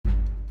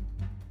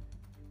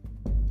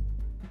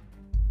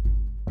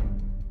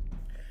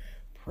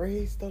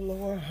Praise the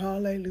Lord.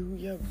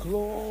 Hallelujah.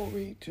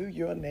 Glory to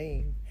your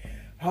name.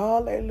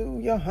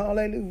 Hallelujah.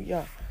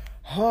 Hallelujah.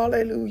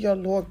 Hallelujah,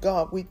 Lord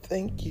God. We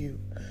thank you.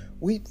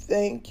 We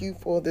thank you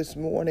for this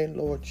morning,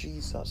 Lord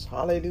Jesus.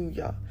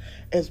 Hallelujah.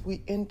 As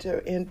we enter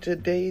into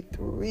day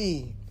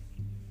 3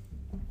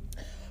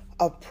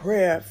 of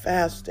prayer,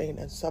 fasting,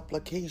 and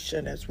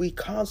supplication, as we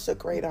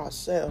consecrate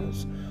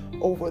ourselves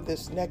over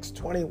this next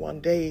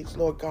 21 days,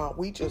 Lord God,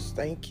 we just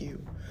thank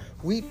you.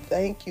 We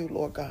thank you,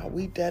 Lord God.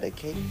 We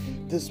dedicate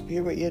this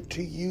period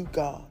to you,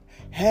 God.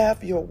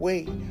 Have your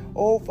way.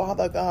 Oh,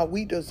 Father God,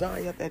 we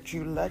desire that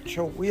you let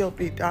your will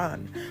be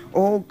done.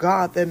 Oh,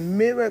 God, that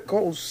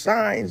miracles,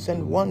 signs,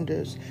 and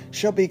wonders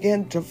shall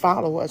begin to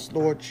follow us,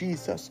 Lord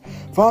Jesus.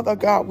 Father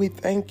God, we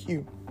thank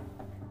you.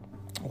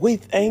 We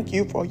thank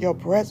you for your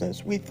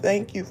presence. We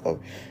thank you for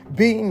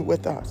being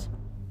with us.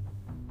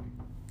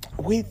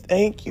 We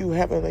thank you,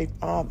 Heavenly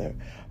Father,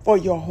 for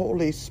your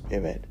Holy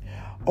Spirit.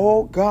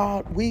 Oh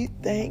God, we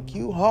thank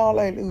you.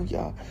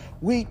 Hallelujah.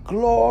 We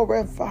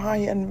glorify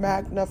and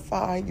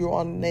magnify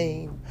your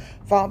name.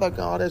 Father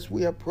God, as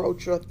we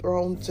approach your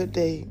throne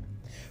today,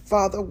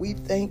 Father, we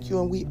thank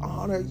you and we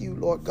honor you,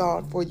 Lord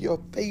God, for your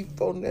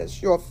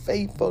faithfulness,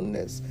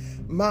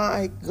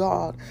 my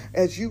God,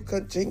 as you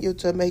continue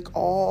to make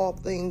all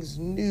things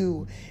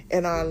new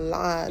in our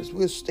lives.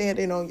 We're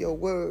standing on your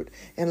word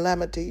in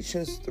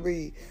Lamentations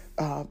 3,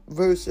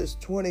 verses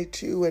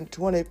 22 and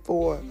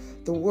 24.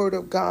 The word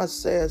of God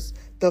says,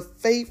 the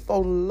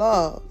faithful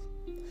love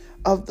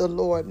of the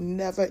Lord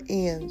never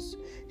ends.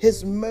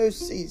 His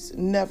mercies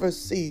never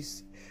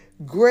cease.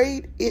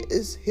 Great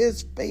is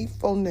his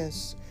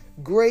faithfulness.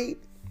 Great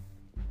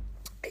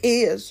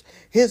is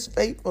his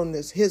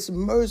faithfulness. His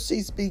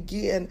mercies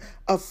begin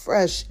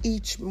afresh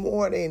each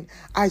morning.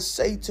 I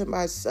say to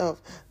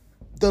myself,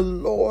 the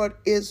Lord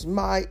is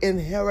my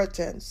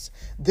inheritance.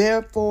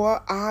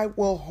 Therefore, I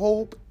will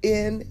hope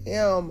in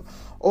him.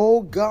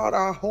 Oh God,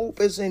 our hope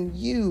is in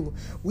you.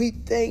 We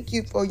thank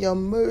you for your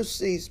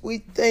mercies. We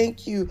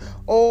thank you,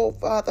 oh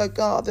Father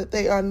God, that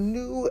they are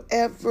new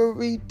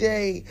every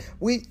day.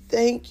 We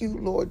thank you,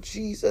 Lord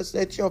Jesus,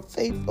 that your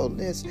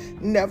faithfulness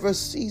never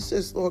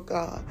ceases, Lord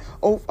God.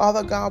 Oh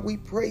Father God, we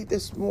pray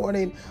this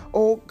morning.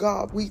 Oh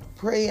God, we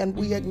pray and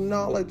we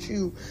acknowledge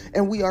you,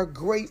 and we are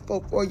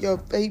grateful for your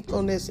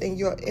faithfulness and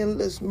your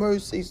endless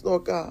mercies,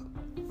 Lord God.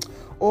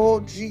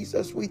 Oh,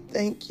 Jesus, we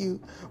thank you.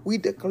 We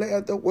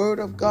declare the word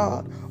of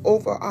God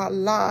over our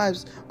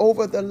lives,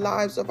 over the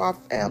lives of our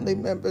family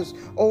members.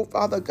 Oh,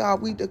 Father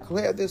God, we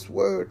declare this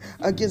word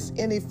against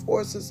any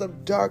forces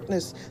of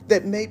darkness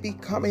that may be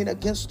coming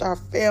against our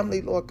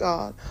family, Lord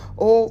God.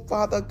 Oh,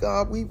 Father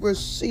God, we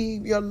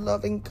receive your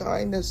loving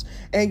kindness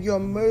and your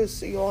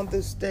mercy on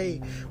this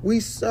day. We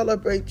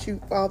celebrate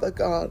you, Father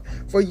God,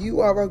 for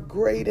you are a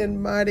great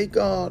and mighty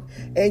God,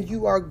 and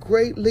you are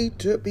greatly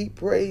to be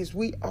praised.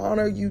 We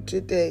honor you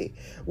today.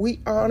 We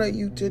honor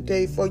you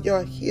today for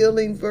your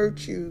healing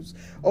virtues.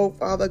 Oh,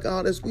 Father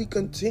God, as we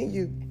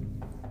continue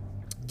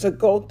to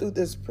go through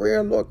this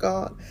prayer, Lord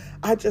God,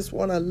 I just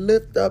want to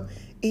lift up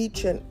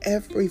each and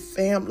every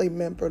family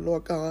member,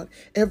 Lord God,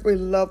 every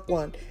loved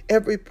one,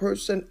 every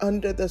person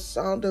under the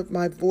sound of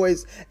my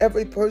voice,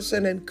 every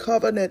person in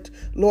covenant,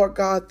 Lord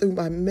God, through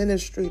my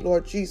ministry,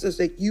 Lord Jesus,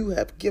 that you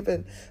have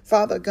given.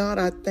 Father God,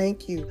 I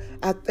thank you.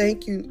 I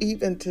thank you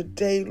even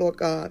today, Lord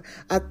God.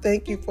 I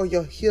thank you for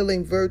your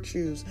healing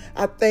virtues.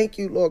 I thank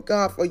you, Lord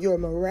God, for your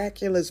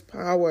miraculous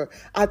power.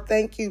 I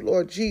thank you,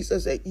 Lord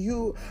Jesus, that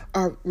you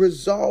are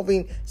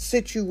resolving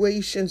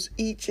situations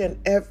each and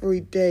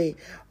every day.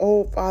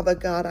 Oh, Father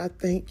God, I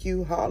thank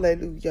you.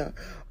 Hallelujah.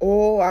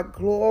 Oh, I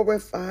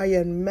glorify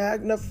and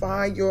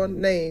magnify your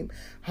name.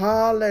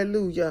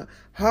 Hallelujah.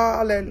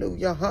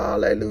 Hallelujah.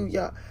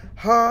 Hallelujah.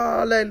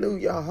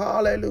 Hallelujah.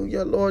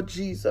 Hallelujah, Lord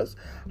Jesus.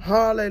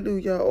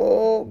 Hallelujah.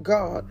 Oh,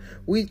 God,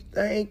 we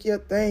thank you.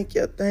 Thank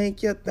you.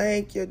 Thank you.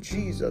 Thank you,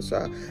 Jesus.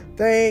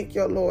 Thank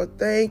you, Lord.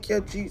 Thank you,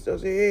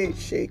 Jesus.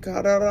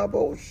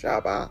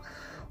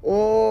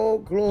 Oh,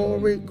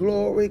 glory,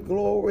 glory,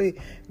 glory,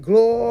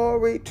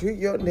 glory to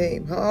your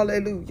name.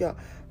 Hallelujah.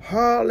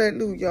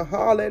 Hallelujah.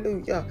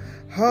 Hallelujah.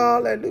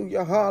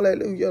 Hallelujah.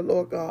 Hallelujah,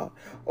 Lord God.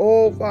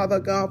 Oh, Father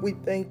God, we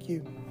thank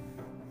you.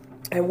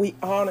 And we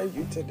honor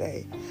you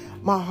today.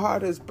 My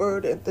heart is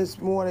burdened this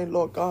morning,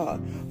 Lord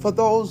God, for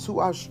those who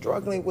are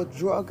struggling with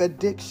drug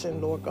addiction,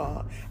 Lord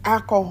God,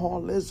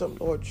 alcoholism,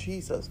 Lord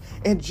Jesus,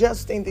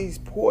 ingesting these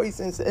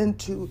poisons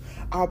into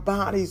our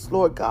bodies,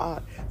 Lord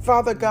God.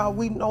 Father God,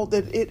 we know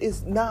that it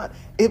is not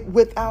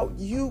without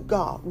you,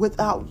 God.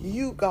 Without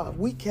you, God,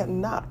 we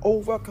cannot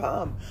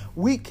overcome.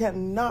 We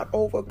cannot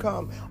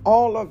overcome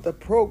all of the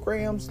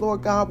programs,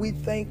 Lord God. We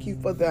thank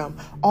you for them.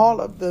 All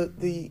of the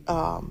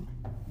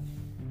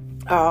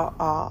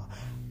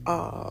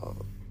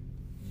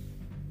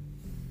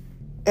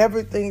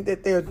everything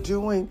that they're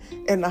doing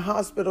in the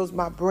hospitals,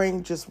 my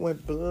brain just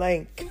went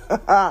blank.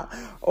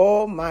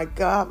 Oh my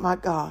God, my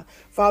God.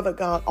 Father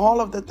God, all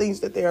of the things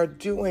that they are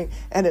doing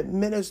and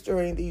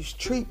administering these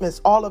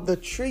treatments, all of the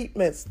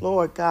treatments,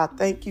 Lord God,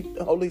 thank you,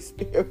 Holy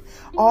Spirit,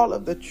 all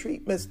of the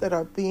treatments that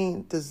are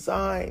being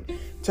designed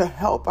to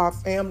help our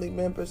family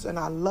members and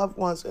our loved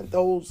ones and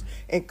those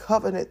in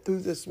covenant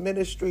through this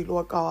ministry,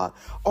 Lord God,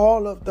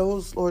 all of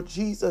those, Lord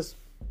Jesus,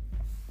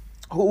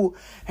 who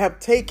have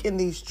taken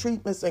these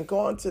treatments and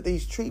gone to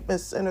these treatment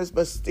centers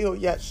but still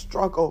yet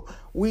struggle.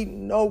 We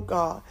know,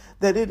 God,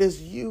 that it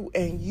is you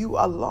and you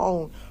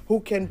alone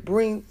who can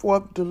bring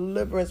forth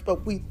deliverance.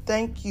 But we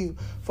thank you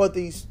for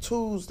these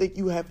tools that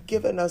you have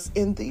given us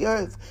in the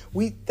earth.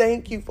 We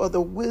thank you for the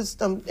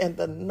wisdom and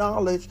the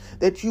knowledge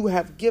that you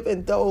have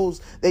given those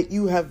that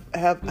you have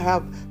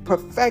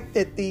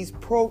perfected these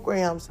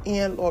programs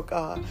in, Lord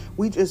God.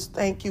 We just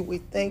thank you. We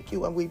thank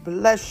you and we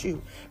bless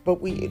you. But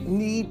we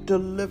need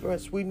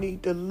deliverance. We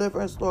need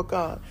deliverance, Lord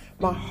God.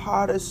 My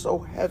heart is so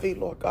heavy,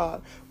 Lord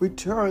God.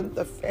 Return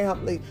the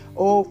family,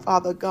 oh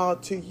Father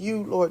God, to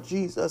you, Lord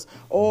Jesus.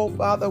 Oh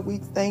Father, we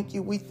thank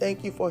you. We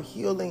thank you for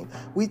healing.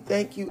 We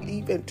thank you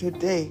even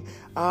today.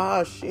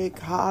 Oh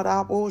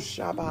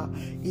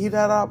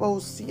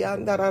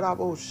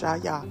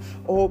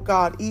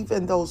God,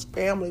 even those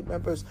family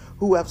members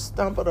who have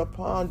stumbled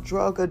upon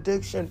drug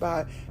addiction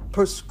by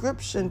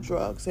prescription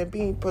drugs and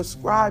being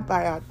prescribed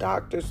by our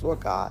doctors, Lord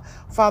God.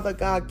 Father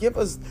God, give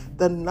us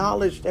the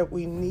knowledge that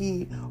we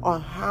need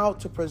on how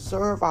to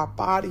preserve our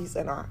bodies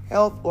and our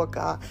health, Lord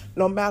God,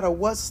 no matter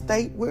what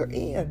state we're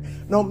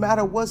in, no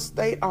matter what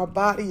state our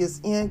body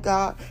is in,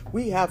 God.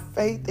 We have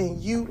faith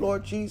in you,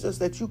 Lord Jesus,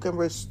 that you can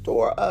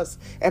restore us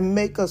and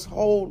make us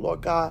whole,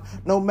 Lord God,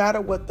 no matter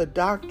what the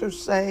doctors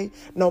say,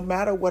 no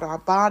matter what our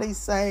bodies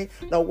say,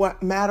 no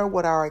matter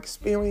what our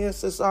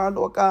experiences are,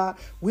 Lord God.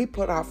 We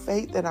put our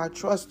faith and our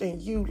trust in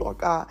you, Lord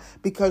God,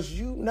 because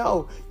you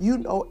know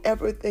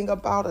everything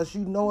about us.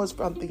 You know us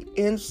from the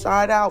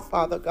inside out,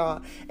 Father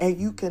God, and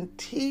you can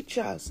teach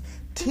us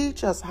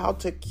how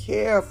to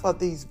care for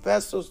these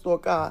vessels,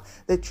 Lord God,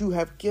 that you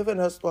have given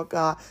us, Lord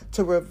God,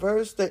 to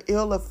reverse the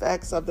ill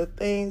effects of the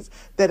things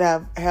that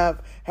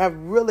have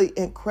really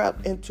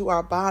crept into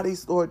our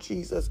bodies, Lord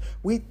Jesus.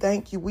 We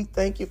thank you. We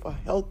thank you for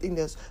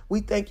healthiness. We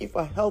thank you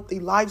for healthy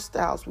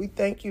lifestyles. We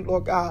thank you,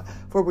 Lord God,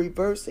 for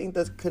reversing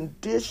the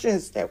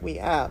conditions that we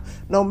have,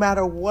 no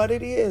matter what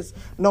it is,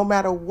 no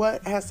matter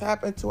what has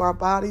happened to our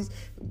bodies,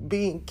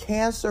 being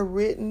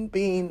cancer-ridden,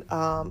 being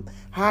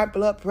high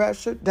blood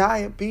pressure,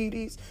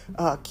 diabetes,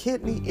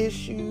 kidney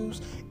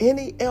issues,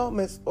 any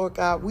ailments, Lord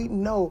God. We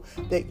know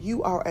that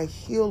you are a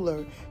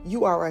healer.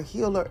 You are a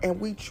healer,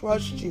 and we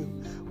trust you.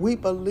 We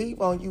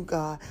believe on you,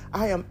 God.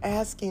 I am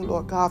asking,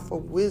 Lord God, for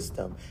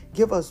wisdom.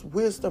 Give us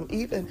wisdom,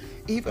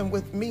 even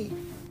with me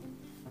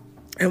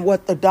and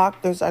what the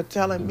doctors are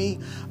telling me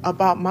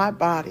about my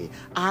body.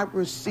 I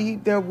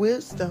receive their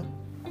wisdom.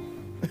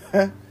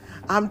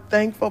 I'm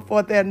thankful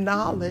for their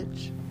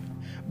knowledge,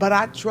 but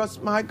I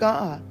trust my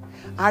God.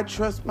 I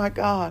trust my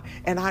God,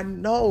 and I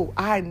know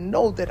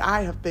that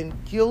I have been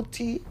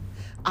guilty.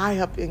 I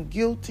have been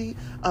guilty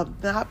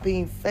of not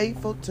being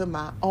faithful to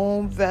my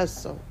own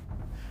vessel,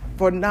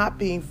 for not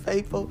being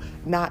faithful,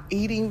 not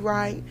eating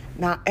right,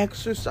 not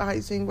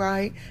exercising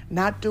right,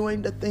 not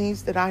doing the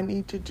things that I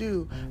need to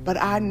do.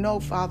 But I know,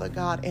 Father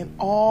God, in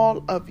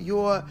all of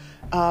your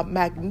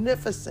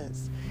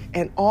magnificence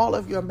and all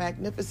of your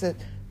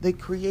magnificence, the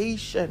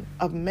creation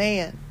of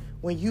man.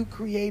 When you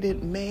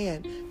created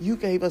man, you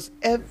gave us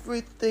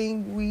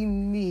everything we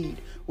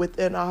need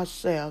within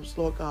ourselves,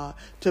 Lord God,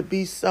 to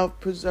be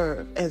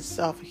self-preserved and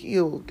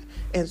self-healed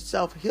and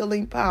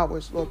self-healing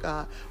powers, Lord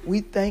God.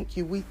 We thank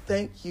you. We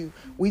thank you.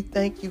 We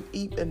thank you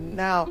even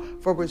now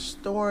for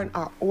restoring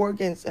our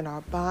organs and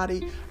our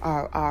body,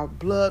 our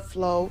blood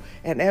flow,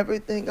 and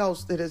everything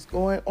else that is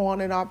going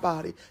on in our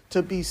body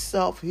to be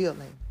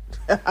self-healing.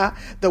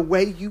 The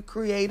way you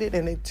created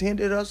and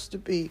intended us to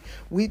be.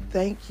 We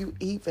thank you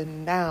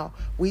even now.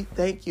 We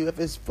thank you. If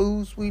it's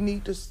foods we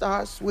need to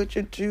start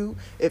switching to,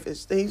 if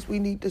it's things we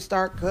need to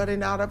start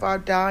cutting out of our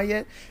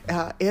diet,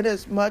 in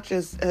as much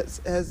as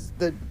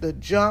the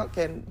junk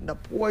and the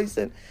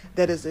poison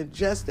that is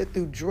ingested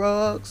through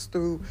drugs,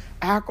 through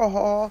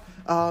alcohol,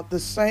 the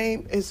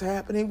same is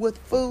happening with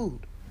food.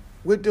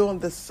 We're doing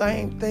the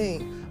same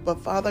thing. But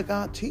Father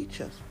God, teach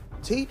us.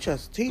 Teach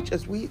us.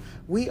 We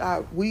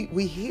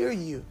hear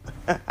you.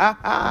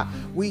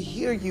 We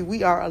hear you.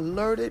 We are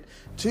alerted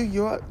to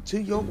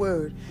your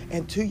word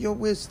and to your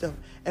wisdom.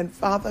 And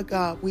Father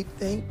God, we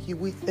thank you.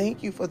 We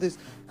thank you for this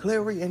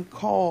clarion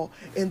call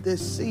in this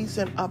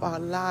season of our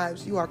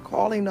lives. You are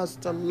calling us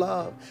to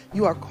love.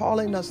 You are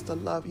calling us to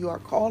love. You are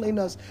calling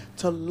us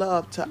to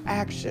love, to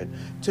action,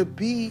 to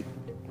be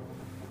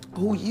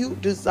who you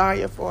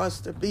desire for us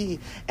to be,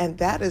 and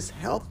that is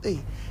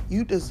healthy.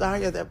 You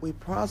desire that we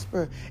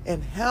prosper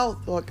in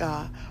health, Lord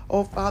God.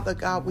 Oh, Father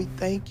God, we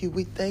thank you.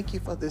 We thank you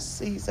for this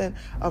season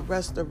of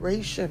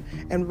restoration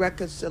and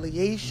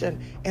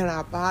reconciliation in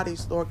our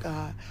bodies, Lord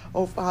God.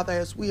 Oh, Father,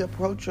 as we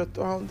approach your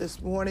throne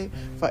this morning,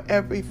 for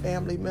every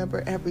family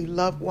member, every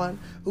loved one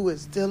who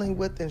is dealing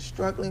with and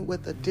struggling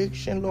with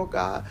addiction, Lord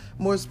God,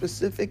 more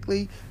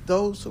specifically,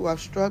 those who are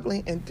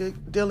struggling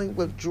and dealing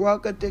with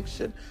drug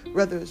addiction,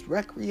 whether it's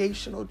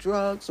recreational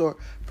drugs or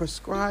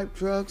prescribed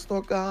drugs,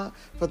 Lord God,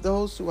 for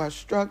those who are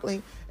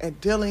struggling and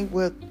dealing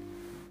with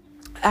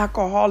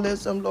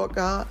alcoholism, Lord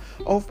God.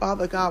 Oh,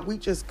 Father God, we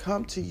just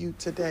come to you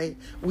today.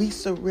 We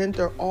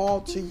surrender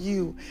all to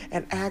you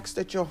and ask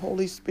that your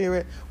Holy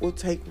Spirit will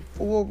take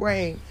full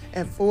reign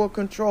and full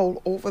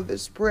control over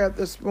this prayer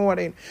this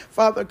morning.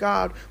 Father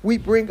God, we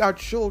bring our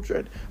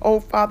children, oh,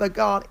 Father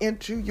God,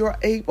 into your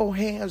able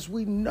hands.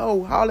 We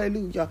know,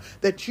 hallelujah,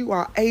 that you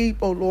are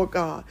able, Lord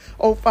God.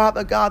 Oh,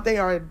 Father God, they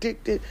are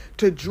addicted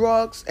to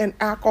drugs and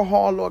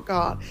alcohol, Lord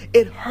God.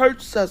 It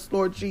hurts us,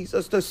 Lord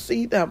Jesus, to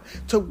see them,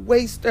 to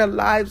waste their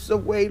lives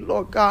away,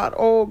 Lord God.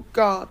 Oh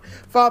God,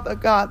 Father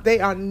God, they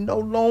are no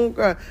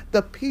longer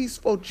the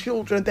peaceful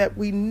children that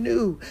we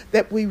knew,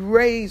 that we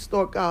raised,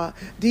 Lord God.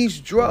 These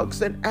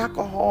drugs and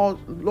alcohol,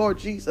 Lord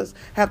Jesus,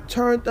 have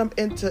turned them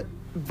into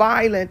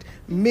violent,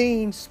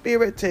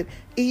 mean-spirited,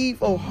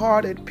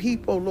 evil-hearted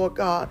people, Lord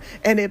God.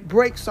 And it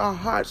breaks our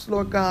hearts,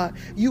 Lord God.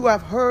 You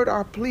have heard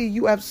our plea.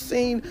 You have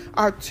seen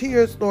our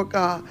tears, Lord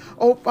God.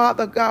 Oh,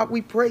 Father God,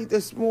 we pray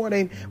this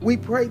morning. We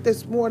pray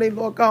this morning,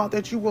 Lord God,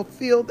 that you will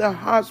fill their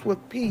hearts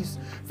with peace.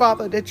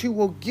 Father, that you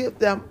will give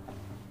them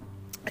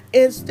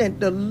instant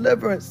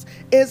deliverance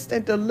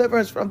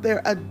from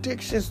their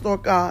addictions,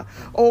 Lord God.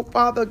 Oh,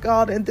 Father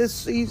God, in this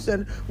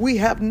season, we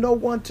have no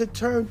one to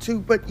turn to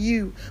but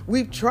you.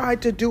 We've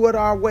tried to do it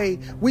our way.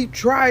 We've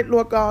tried,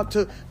 Lord God,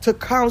 to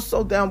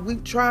counsel them.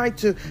 We've tried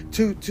to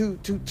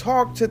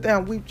talk to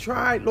them. We've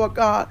tried, Lord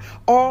God,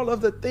 all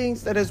of the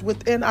things that is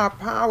within our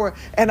power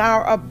and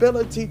our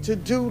ability to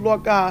do,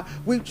 Lord God.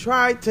 We've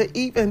tried to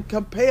even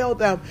compel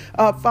them,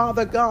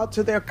 Father God,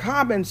 to their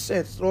common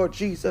sense, Lord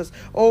Jesus.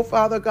 Oh,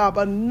 Father God,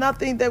 but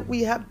nothing that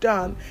we have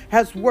done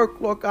has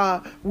worked, Lord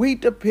God. We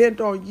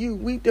depend on you.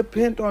 We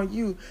depend on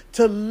you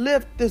to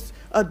lift this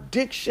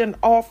addiction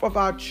off of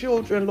our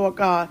children, Lord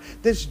God.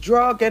 This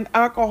drug and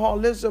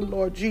alcoholism,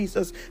 Lord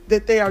Jesus,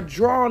 that they are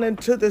drawn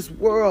into this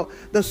world,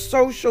 the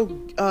social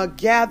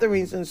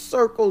gatherings and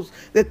circles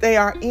that they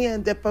are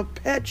in that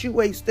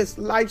perpetuates this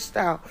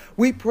lifestyle.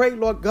 We pray,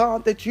 Lord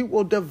God, that you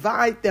will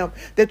divide them,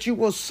 that you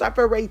will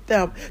separate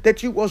them,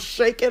 that you will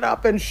shake it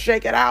up and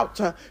shake it out,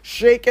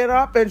 shake it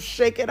up and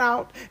shake it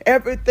out.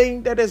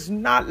 Everything that is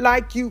not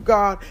like you,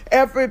 God,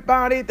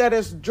 everybody that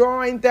is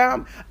drawing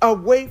them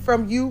away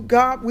from you,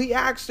 God, we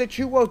ask that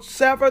you will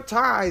sever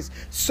ties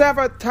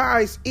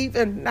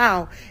even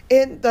now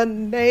in the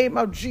name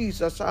of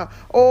Jesus.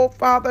 Oh,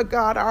 Father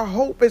God, our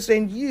hope is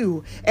in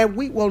you, and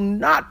we will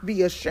not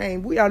be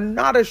ashamed. We are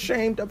not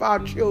ashamed of our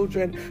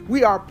children.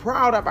 We are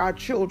proud of our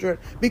children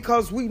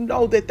because we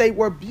know that they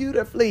were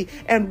beautifully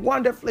and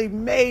wonderfully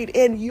made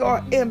in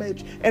your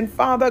image. And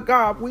Father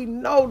God, we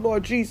know,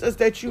 Lord Jesus,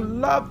 that you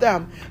love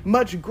them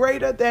much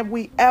greater than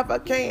we ever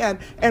can.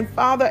 And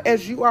Father,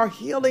 as you are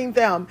healing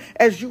them,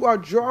 as you are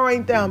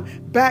drawing them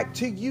back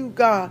to you,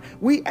 God,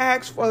 we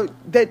ask for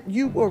that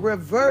you will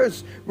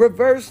reverse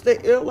the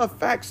ill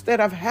effects that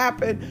have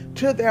happened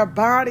to their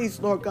bodies,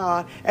 Lord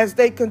God, as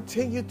they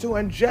continue to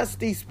ingest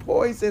these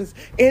poisons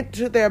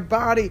into their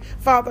body.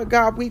 Father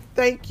God, we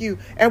thank you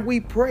and we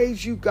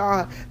praise you,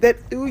 God,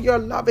 that through your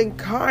loving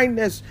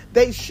kindness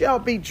they shall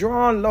be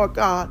drawn, Lord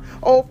God.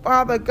 Oh,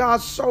 Father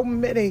God, so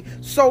many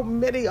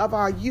of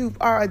our youth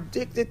are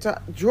addicted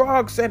to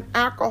drugs and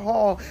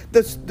alcohol.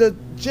 The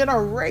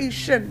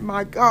generation,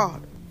 my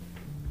God,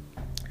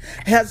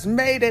 has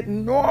made it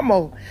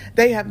normal.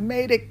 They have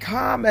made it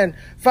common,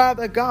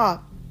 Father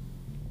God,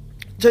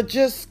 to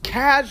just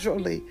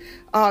casually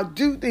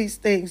do these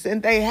things,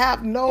 and they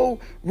have no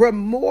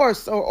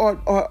remorse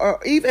or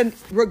even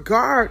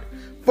regard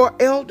for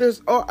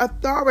elders or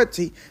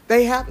authority.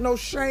 They have no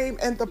shame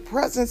in the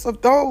presence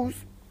of those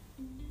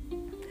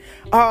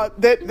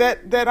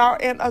that are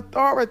in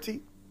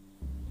authority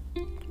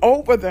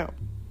over them.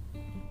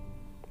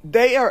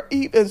 They are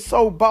even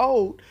so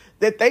bold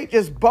that they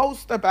just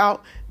boast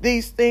about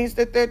these things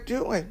that they're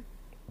doing.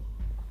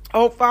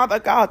 Oh, Father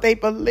God, they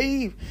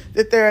believe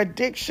that their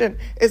addiction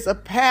is a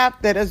path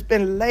that has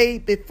been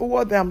laid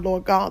before them,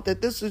 Lord God,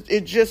 that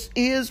it just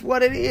is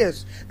what it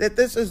is, that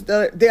this is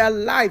their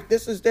life,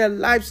 this is their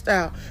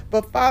lifestyle.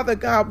 But Father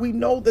God, we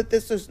know that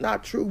this is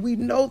not true. We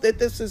know that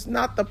this is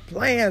not the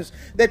plans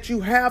that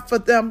you have for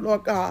them,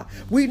 Lord God.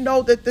 We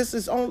know that this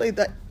is only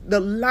the the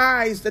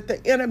lies that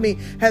the enemy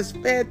has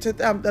fed to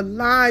them, the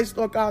lies,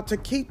 Lord God, to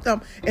keep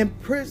them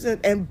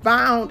imprisoned and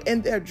bound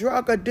in their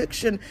drug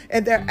addiction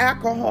and their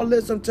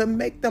alcoholism, to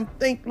make them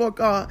think, Lord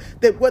God,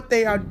 that what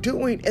they are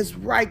doing is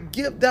right.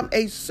 Give them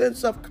a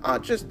sense of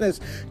consciousness.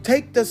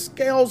 Take the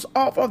scales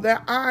off of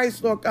their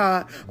eyes, Lord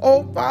God.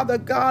 Oh, Father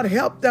God,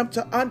 help them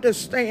to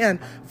understand,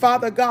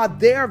 Father God,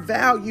 their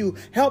value.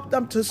 Help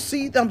them to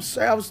see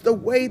themselves the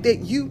way that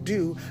you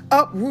do.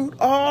 Uproot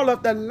all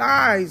of the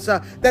lies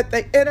that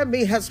the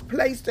enemy has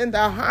placed in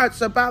their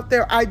hearts about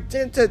their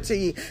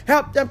identity.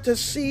 Help them to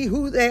see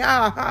who they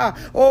are.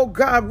 Oh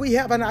God, we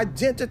have an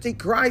identity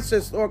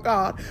crisis, Lord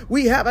God.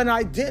 We have an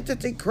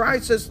identity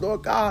crisis,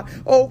 Lord God.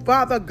 Oh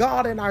Father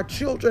God, in our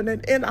children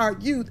and in our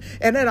youth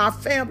and in our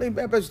family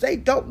members, they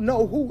don't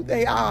know who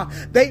they are.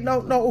 They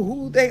don't know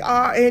who they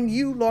are in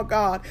you, Lord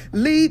God.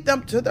 Lead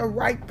them to the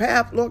right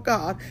path, Lord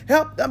God.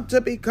 Help them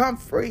to become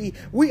free.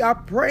 We are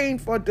praying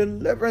for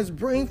deliverance.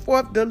 Bring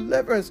forth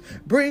deliverance.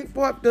 Bring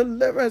forth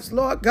deliverance,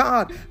 Lord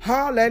God.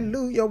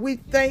 Hallelujah. We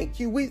thank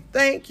you. We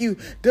thank you.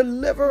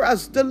 Deliver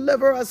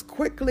us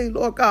quickly,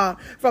 Lord God,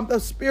 from the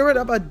spirit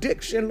of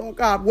addiction, Lord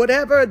God.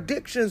 Whatever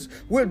addictions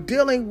we're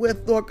dealing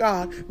with, Lord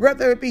God,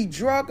 whether it be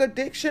drug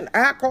addiction,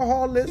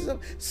 alcoholism,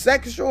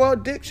 sexual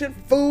addiction,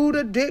 food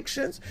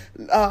addictions,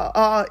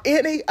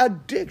 any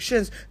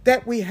addictions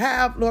that we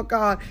have, Lord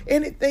God,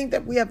 anything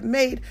that we have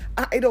made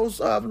idols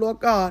of, Lord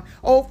God.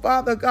 Oh,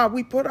 Father God,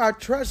 we put our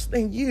trust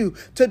in you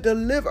to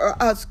deliver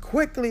us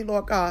quickly,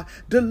 Lord God.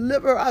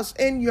 Deliver us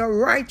in your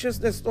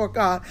righteousness, Lord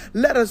God.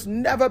 Let us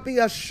never be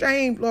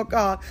ashamed, Lord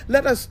God.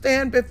 Let us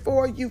stand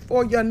before you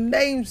for your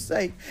name's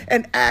sake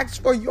and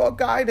ask for your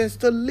guidance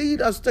to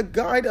lead us, to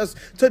guide us,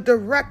 to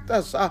direct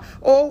us.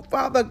 Oh,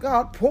 Father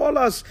God, pull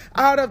us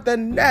out of the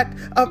net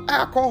of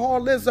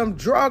alcoholism,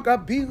 drug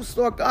abuse,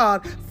 Lord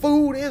God,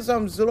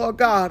 foodisms, Lord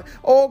God.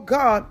 Oh,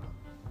 God,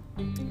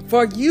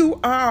 for you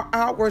are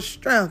our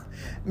strength.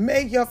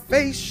 May your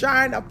face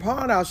shine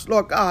upon us,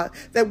 Lord God,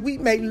 that we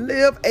may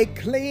live a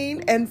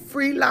clean and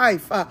free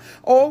life.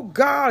 Oh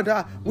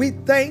God, we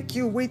thank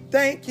you. We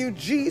thank you,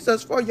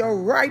 Jesus, for your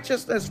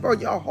righteousness, for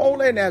your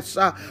holiness.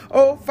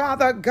 Oh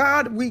Father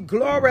God, we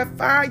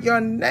glorify your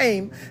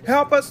name.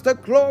 Help us to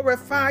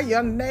glorify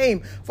your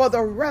name for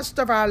the rest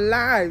of our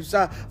lives.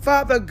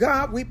 Father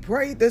God, we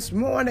pray this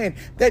morning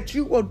that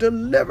you will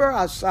deliver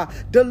us,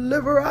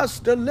 deliver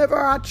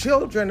our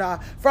children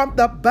from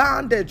the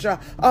bondage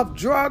of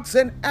drugs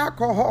and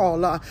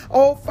alcohol.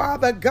 Oh,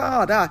 Father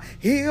God,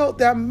 heal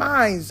their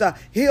minds,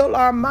 heal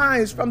our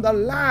minds from the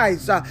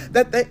lies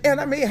that the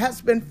enemy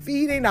has been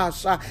feeding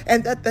us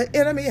and that the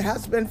enemy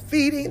has been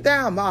feeding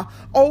them.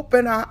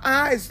 Open our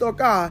eyes, Lord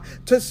God,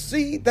 to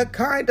see the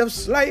kind of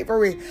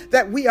slavery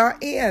that we are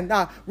in.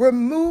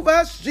 Remove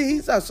us,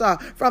 Jesus,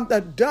 from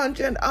the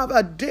dungeon of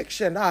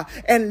addiction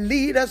and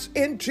lead us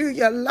into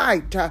your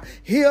light.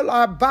 Heal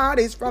our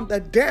bodies from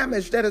the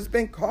damage that has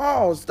been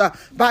caused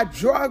by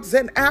drugs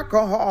and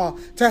alcohol,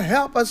 to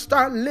help us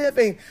start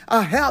living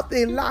a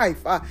healthy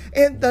life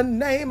in the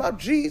name of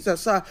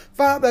Jesus.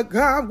 Father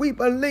God, we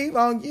believe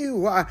on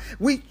you.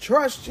 We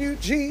trust you,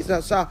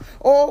 Jesus.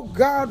 Oh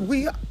God,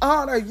 we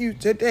honor you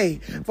today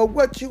for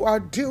what you are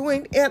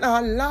doing in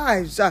our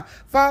lives.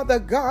 Father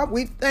God,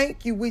 we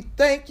thank you. We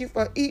thank you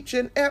for each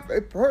and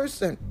every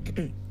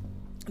person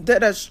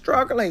that are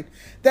struggling.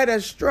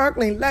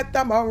 Let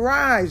them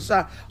arise.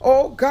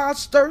 Oh God,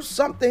 stir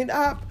something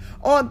up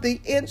on the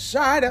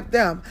inside of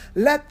them.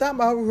 Let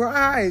them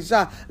arise.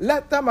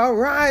 Let them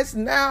arise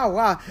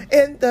now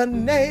in the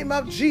name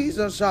of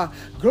Jesus.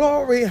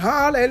 Glory,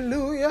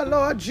 hallelujah,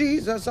 Lord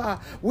Jesus.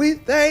 We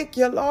thank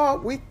you,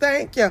 Lord. We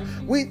thank you.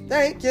 We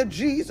thank you,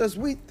 Jesus.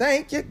 We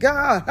thank you,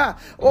 God.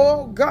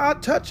 Oh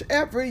God, touch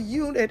every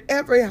unit,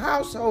 every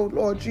household,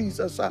 Lord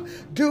Jesus.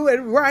 Do it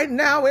right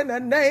now in the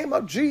name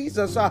of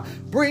Jesus.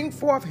 Bring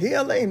forth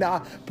healing.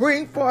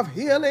 Bring forth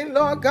healing,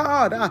 Lord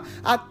God.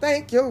 I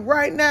thank you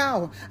right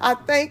now. I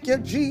thank you,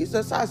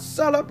 Jesus. I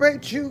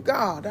celebrate you,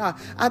 God.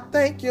 I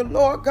thank you,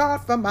 Lord God,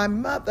 for my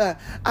mother.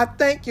 I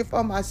thank you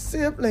for my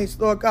siblings,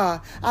 Lord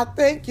God. I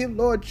thank you,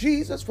 Lord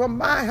Jesus, for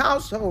my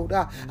household.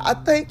 I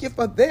thank you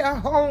for their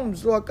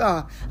homes, Lord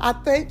God. I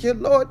thank you,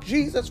 Lord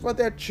Jesus, for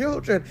their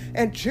children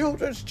and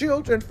children's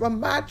children, for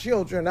my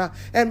children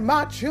and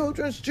my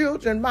children's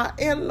children, my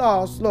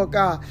in-laws, Lord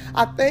God.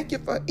 I thank you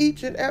for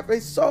each and every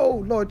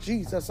soul, Lord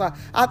Jesus. I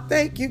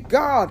thank you,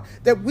 God,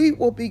 that we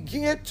will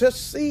begin to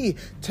see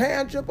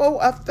tangible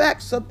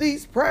effects of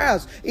these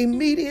prayers,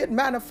 immediate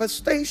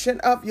manifestation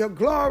of your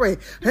glory.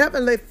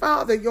 Heavenly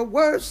Father, your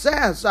word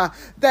says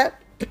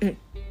that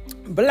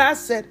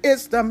blessed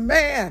is the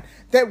man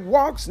that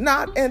walks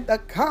not in the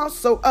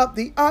counsel of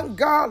the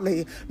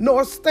ungodly,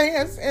 nor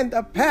stands in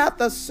the path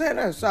of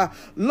sinners.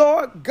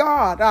 Lord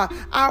God,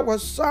 our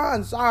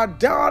sons, our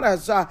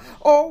daughters,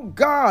 oh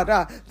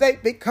God, they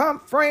become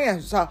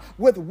friends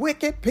with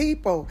wicked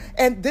people,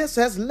 and this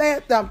has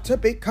led them to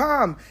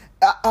become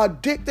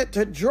addicted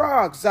to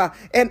drugs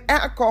and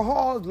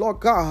alcohol, Lord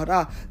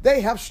God.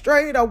 They have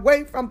strayed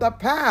away from the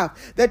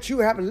path that you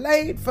have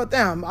laid for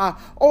them,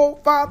 oh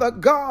Father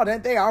God,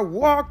 and they are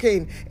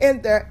walking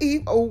in their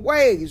evil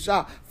ways.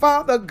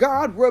 Father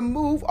God,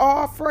 remove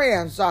all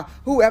friends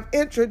who have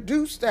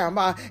introduced them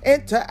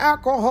into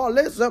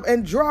alcoholism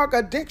and drug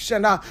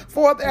addiction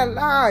for their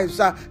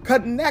lives.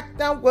 Connect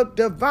them with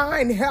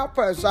divine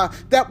helpers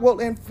that will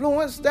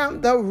influence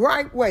them the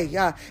right way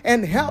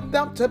and help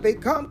them to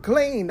become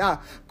clean.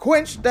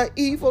 Quench the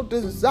evil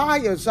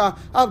desires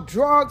of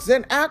drugs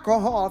and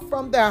alcohol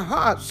from their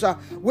hearts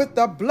with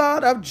the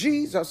blood of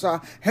Jesus.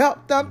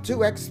 Help them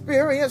to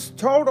experience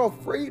total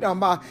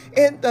freedom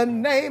in the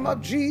name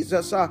of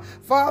Jesus.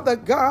 Father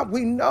God,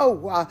 we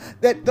know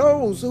that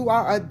those who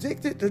are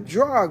addicted to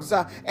drugs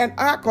and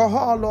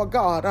alcohol, Lord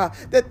God,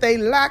 that they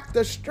lack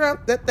the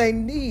strength that they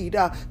need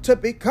to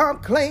become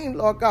clean,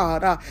 Lord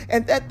God,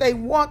 and that they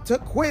want to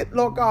quit,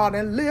 Lord God,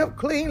 and live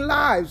clean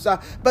lives,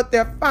 but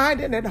they're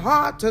finding it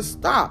hard to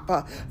stop.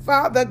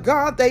 Father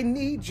God, they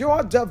need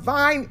your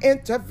divine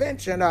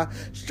intervention.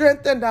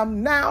 Strengthen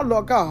them now,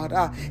 Lord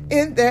God,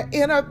 in their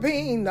inner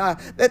being,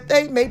 that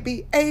they may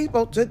be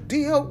able to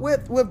deal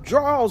with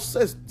withdrawal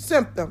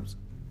symptoms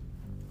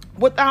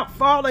without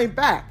falling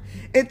back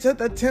into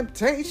the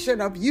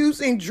temptation of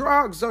using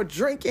drugs or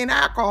drinking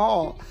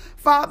alcohol.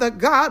 Father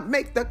God,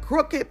 make the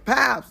crooked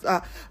paths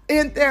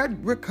in their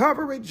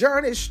recovery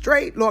journey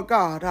straight, Lord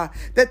God,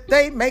 that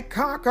they may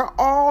conquer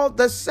all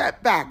the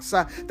setbacks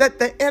that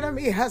the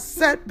enemy has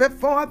set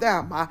before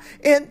them.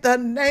 In the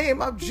name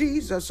of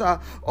Jesus,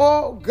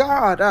 oh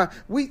God,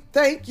 we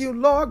thank you,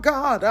 Lord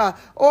God,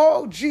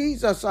 oh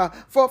Jesus,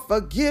 for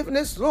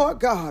forgiveness, Lord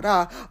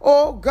God.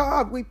 Oh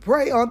God, we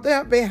pray on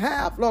their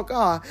behalf, Lord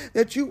God,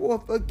 that you will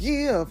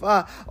forgive,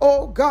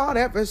 oh God,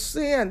 every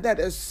sin that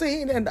is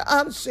seen and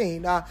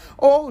unseen.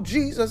 Oh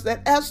Jesus,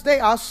 that as they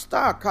are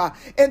stuck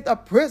in the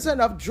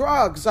prison of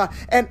drugs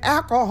and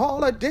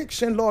alcohol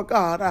addiction, Lord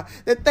God,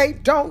 that they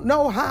don't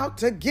know how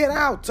to get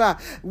out.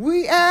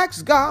 We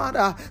ask, God,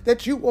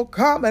 that you will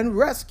come and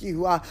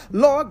rescue.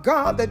 Lord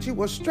God, that you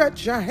will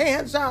stretch your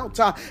hands out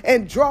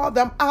and draw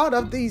them out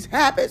of these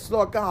habits,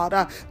 Lord God,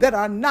 that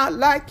are not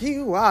like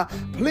you.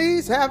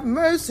 Please have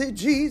mercy,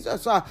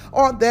 Jesus,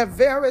 on their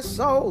very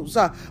souls.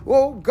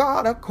 Oh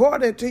God,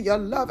 according to your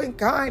loving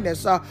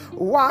kindness,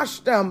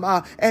 wash them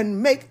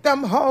and make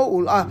them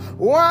whole.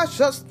 Wash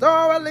us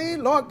thoroughly,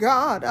 Lord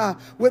God,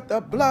 with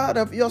the blood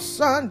of your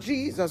Son,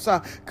 Jesus.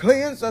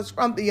 Cleanse us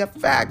from the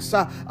effects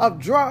of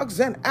drugs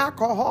and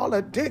alcohol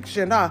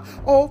addiction.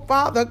 Oh,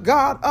 Father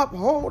God,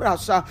 uphold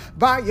us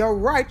by your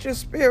righteous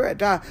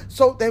spirit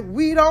so that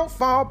we don't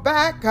fall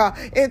back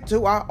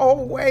into our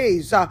old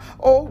ways.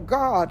 Oh,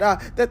 God,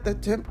 that the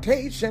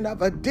temptation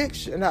of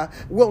addiction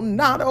will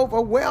not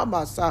overwhelm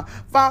us.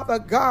 Father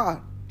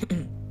God,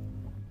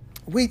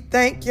 we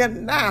thank you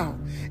now,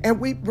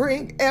 and we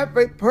bring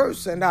every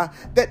person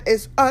that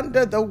is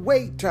under the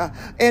weight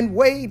and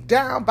weighed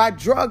down by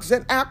drugs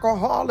and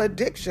alcohol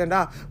addiction.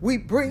 We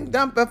bring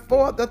them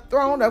before the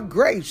throne of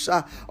grace.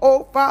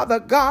 Oh, Father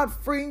God,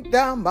 free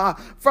them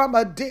from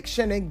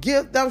addiction and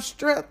give them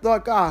strength,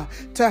 Lord God,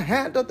 to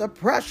handle the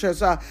pressures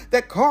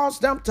that cause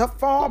them to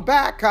fall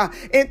back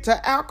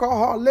into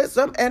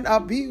alcoholism and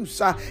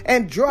abuse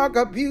and drug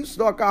abuse,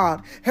 Lord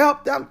God.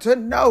 Help them to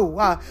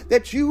know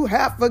that you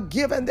have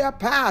forgiven their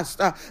past,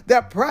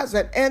 their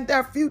present, and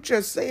their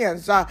future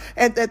sins,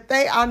 and that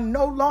they are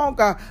no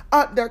longer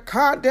under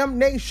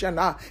condemnation.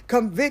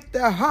 Convict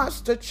their hearts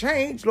to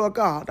change, Lord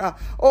God.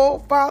 Oh,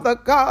 Father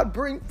God,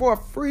 bring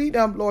forth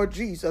freedom, Lord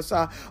Jesus.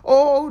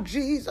 Oh,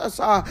 Jesus,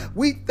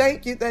 we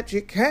thank you that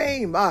you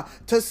came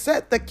to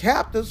set the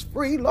captives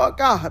free, Lord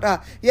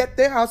God. Yet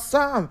there are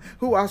some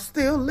who are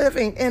still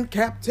living in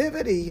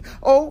captivity.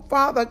 Oh,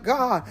 Father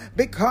God,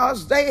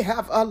 because they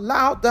have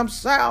allowed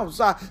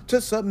themselves to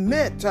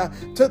submit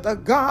to the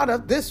God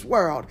of this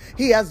world.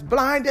 He has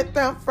blinded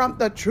them from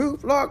the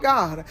truth, Lord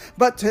God.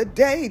 But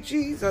today,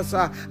 Jesus,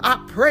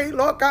 I pray,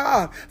 Lord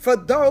God, for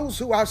those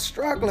who are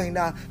struggling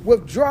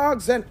with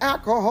drugs and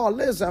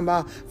alcoholism.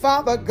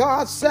 Father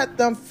God, set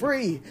them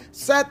free.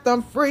 Set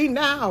them free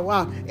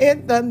now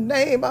in the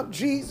name of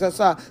Jesus.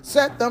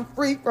 Set them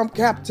free from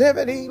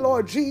captivity,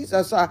 Lord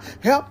Jesus.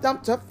 Help them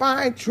to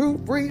find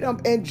true freedom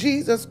in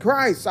Jesus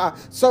Christ.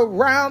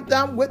 Surround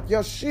them with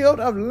your shield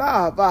of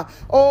love.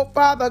 Oh,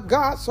 Father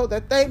God, so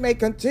that they may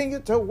continue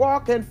to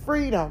walk in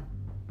freedom.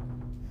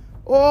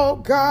 Oh,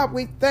 God,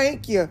 we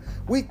thank you.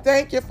 We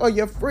thank you for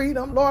your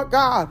freedom, Lord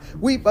God.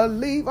 We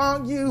believe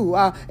on you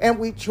and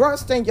we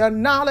trust in your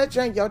knowledge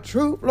and your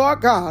truth,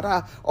 Lord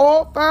God.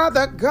 Oh,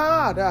 Father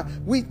God,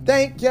 we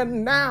thank you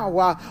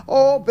now.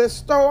 Oh,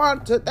 bestow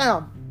unto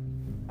them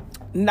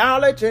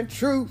knowledge and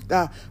truth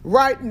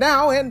right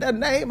now in the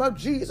name of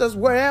Jesus,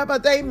 wherever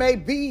they may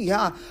be.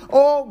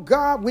 Oh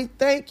God, we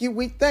thank you.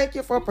 We thank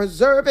you for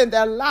preserving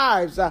their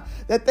lives,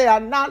 that they are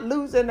not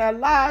losing their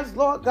lives,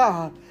 Lord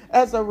God,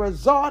 as a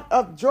result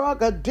of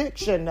drug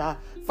addiction,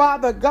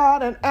 Father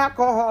God, and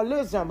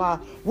alcoholism.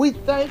 We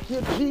thank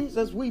you,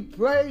 Jesus. We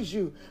praise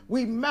you.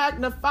 We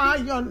magnify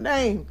your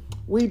name.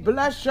 We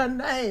bless your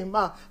name,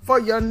 for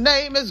your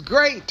name is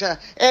great,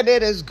 and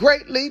it is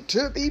greatly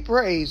to be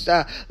praised.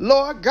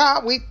 Lord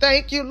God, we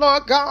thank you,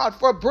 Lord God,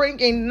 for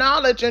bringing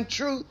knowledge and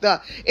truth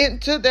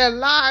into their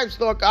lives,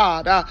 Lord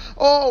God.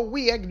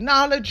 We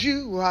acknowledge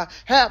you.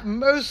 Have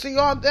mercy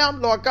on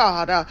them, Lord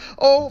God.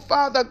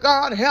 Father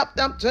God, help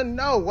them to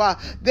know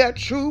their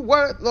true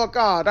worth, Lord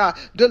God.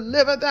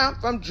 Deliver them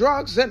from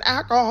drugs and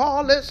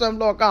alcoholism,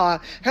 Lord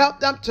God.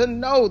 Help them to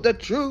know the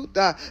truth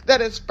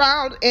that is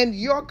found in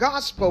your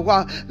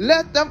gospel.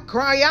 Let them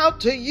cry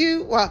out to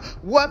you,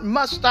 what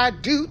must I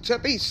do to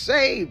be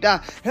saved?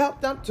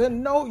 Help them to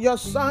know your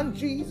Son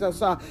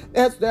Jesus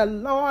as their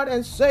Lord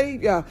and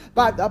Savior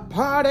by the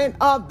pardon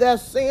of their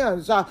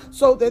sins,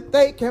 so that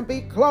they can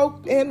be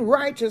cloaked in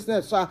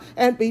righteousness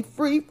and be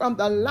free from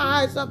the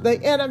lies of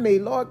the enemy,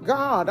 Lord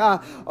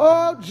God.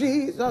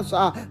 Jesus,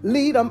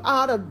 lead them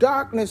out of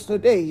darkness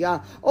today.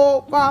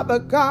 Father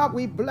God,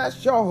 we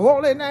bless your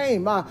holy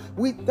name.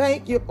 We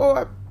thank you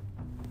for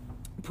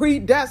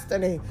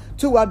predestining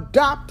to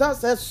adopt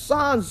us as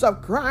sons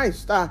of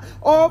Christ.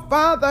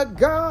 Father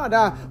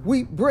God,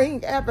 we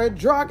bring every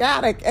drug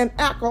addict and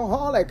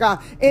alcoholic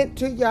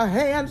into your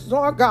hands,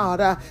 Lord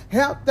God.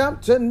 Help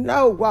them to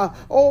know,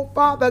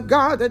 Father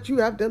God, that you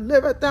have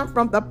delivered them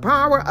from the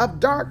power of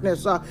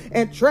darkness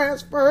and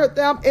transferred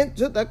them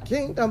into the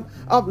kingdom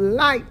of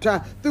light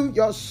through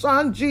your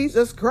Son,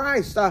 Jesus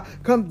Christ.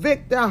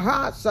 Convict their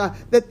hearts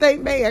that they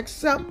may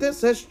accept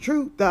this as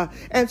truth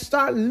and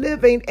start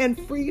living in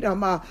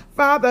freedom.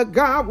 Father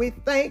God, we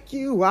thank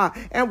you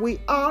and we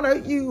honor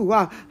you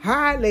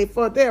highly,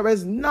 for there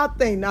is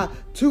nothing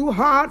too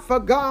hard for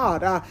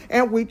God.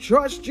 And we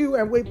trust you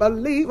and we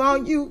believe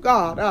on you,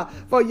 God,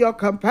 for your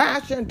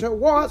compassion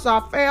towards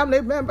our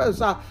family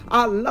members,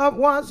 our loved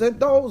ones, and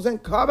those in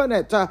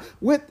covenant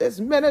with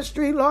this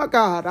ministry, Lord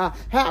God.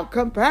 Have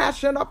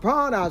compassion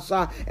upon us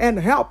and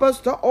help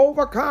us to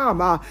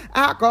overcome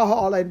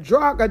alcohol and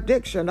drug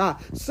addiction.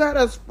 Set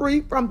us free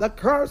from the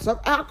curse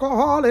of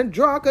alcohol and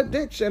drug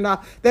addiction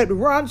that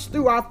runs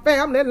through our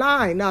family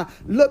line.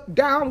 Look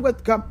down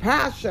with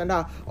compassion,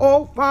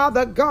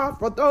 Father God,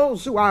 for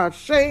those who are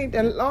ashamed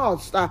and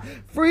lost.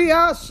 Free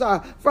us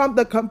from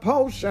the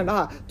compulsion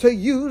to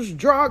use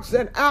drugs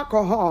and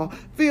alcohol.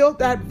 Fill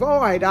that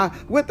void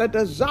with a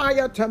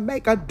desire to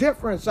make a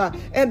difference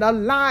in the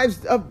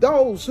lives of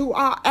those who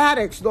are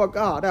addicts, Lord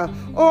God.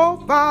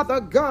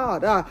 Father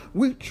God,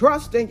 we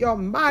trust in your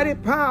mighty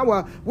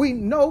power. We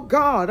know,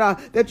 God,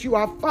 that you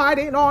are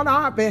fighting on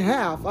our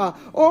behalf.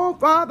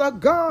 Father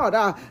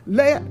God,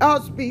 let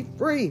us be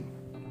free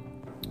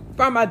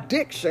from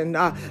addiction.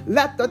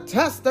 Let the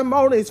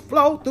testimonies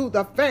flow through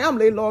the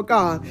family, Lord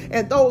God,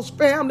 and those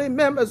family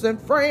members and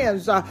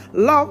friends,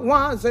 loved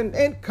ones, and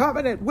in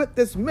covenant with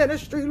this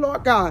ministry,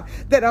 Lord God,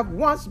 that have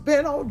once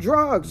been on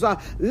drugs.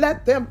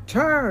 Let them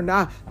turn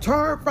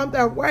from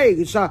their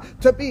ways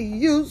to be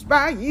used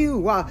by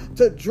you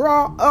to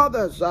draw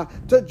others,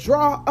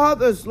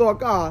 Lord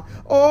God.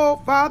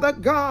 Father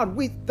God,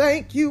 we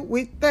thank you,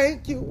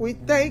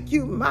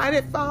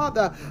 mighty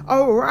Father.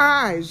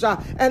 Arise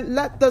and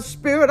let the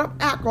spirit of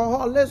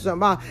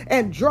alcoholism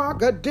and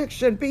drug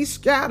addiction be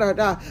scattered.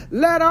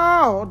 Let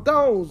all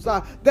those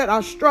that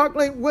are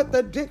struggling with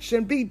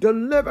addiction be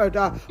delivered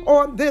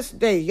on this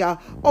day.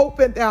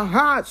 Open their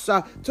hearts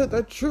to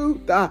the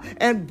truth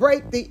and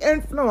break the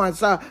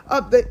influence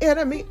of the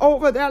enemy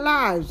over their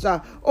lives.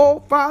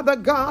 Father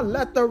God,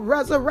 let the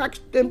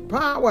resurrection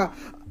power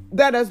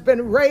that has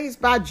been raised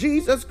by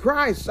Jesus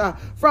Christ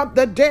from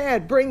the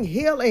dead bring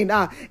healing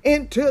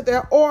into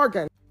their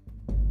organs.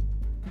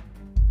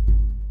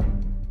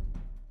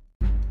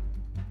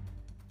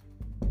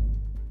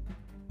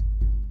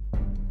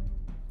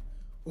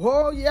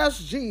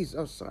 Yes,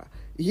 Jesus.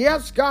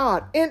 Yes,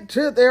 God,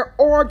 into their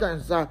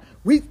organs.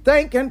 We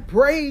thank and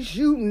praise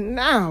you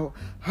now.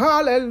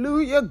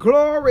 Hallelujah.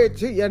 Glory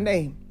to your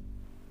name.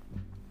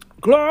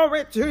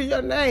 Glory to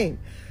your name.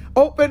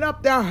 Open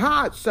up their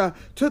hearts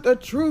to the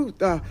truth,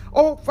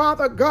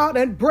 Father God,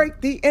 and break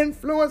the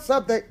influence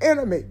of the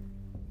enemy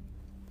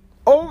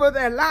over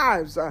their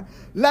lives.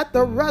 Let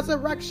the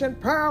resurrection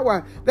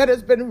power that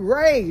has been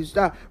raised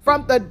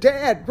from the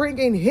dead,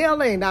 bringing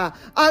healing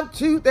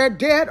unto their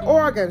dead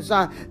organs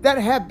that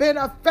have been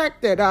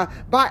affected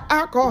by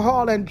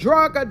alcohol and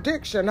drug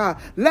addiction.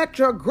 Let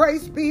your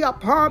grace be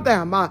upon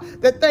them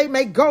that they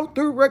may go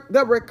through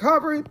the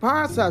recovery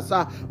process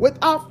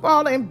without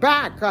falling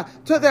back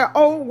to their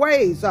old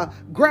ways.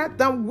 Grant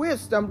them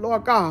wisdom,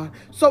 Lord God,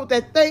 so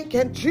that they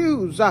can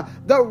choose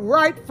the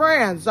right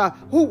friends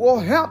who will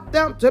help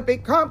them to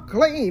become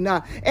clean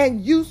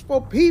and useful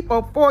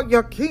people for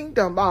your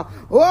kingdom.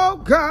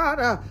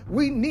 God,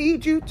 we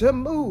need you to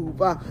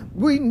move.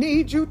 We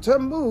need you to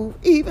move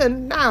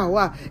even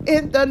now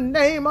in the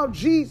name of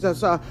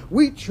Jesus.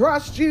 We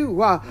trust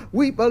you.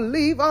 We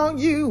believe on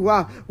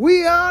you.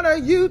 We honor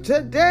you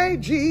today,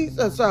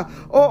 Jesus.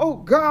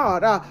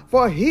 God,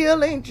 for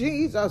healing,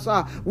 Jesus.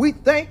 We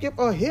thank you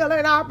for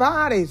healing our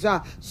bodies.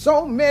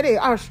 So many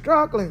are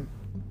struggling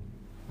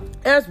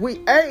as we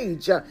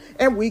age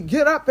and we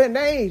get up in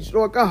age,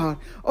 Lord God.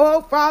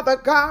 Oh, Father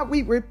God,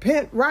 we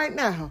repent right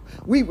now.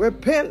 We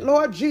repent,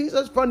 Lord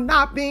Jesus, for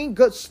not being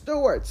good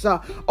stewards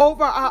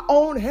over our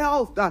own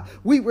health.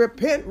 We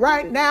repent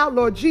right now,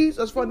 Lord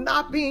Jesus, for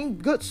not being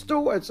good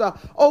stewards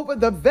over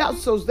the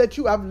vessels that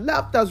you have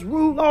left us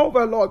rule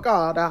over, Lord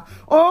God.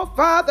 Oh,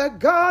 Father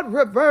God,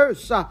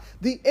 reverse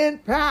the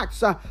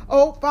impacts,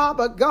 oh,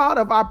 Father God,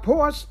 of our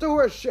poor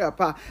stewardship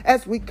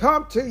as we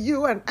come to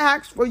you and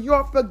ask for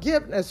your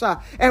forgiveness.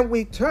 And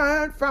we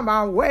turn from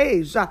our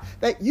ways,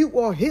 that you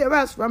will hear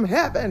us from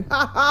heaven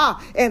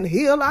and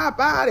heal our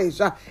bodies.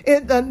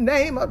 In the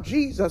name of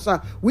Jesus,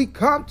 we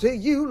come to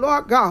you,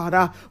 Lord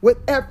God, with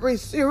every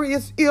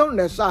serious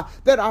illness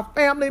that our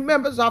family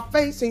members are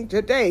facing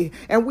today.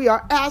 And we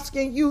are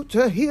asking you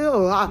to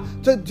heal,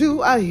 to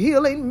do a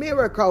healing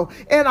miracle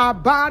in our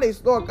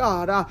bodies, Lord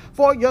God.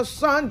 For your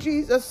son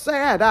Jesus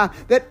said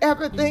that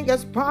everything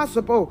is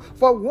possible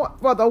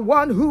for the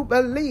one who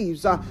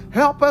believes.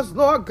 Help us,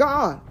 Lord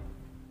God.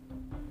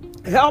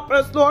 Help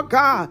us, Lord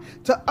God,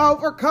 to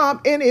overcome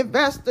any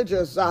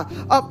vestiges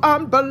of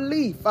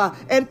unbelief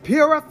and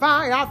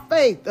purify our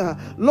faith,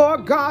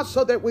 Lord God,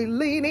 so that we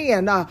lean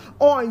in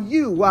on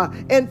you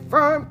in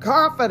firm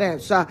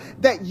confidence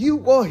that you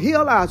will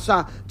heal us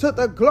to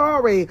the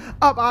glory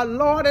of our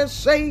Lord and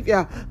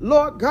Savior.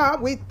 Lord God,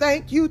 we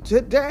thank you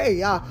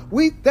today.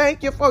 We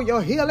thank you for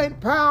your healing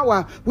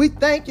power. We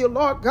thank you,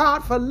 Lord God,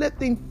 for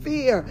lifting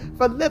fear,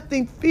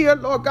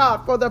 Lord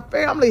God, for the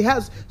family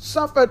has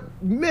suffered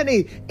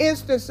many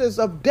instances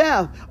of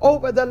death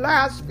over the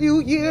last few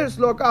years,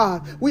 Lord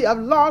God. We have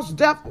lost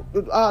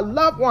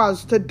loved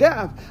ones to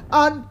death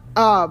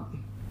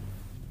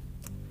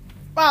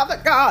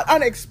Father God,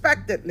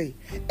 unexpectedly.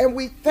 And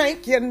we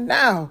thank you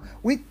now.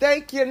 We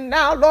thank you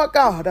now, Lord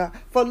God,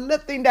 for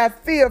lifting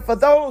that fear for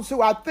those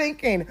who are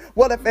thinking,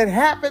 well, if it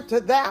happened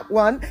to that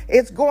one,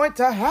 it's going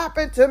to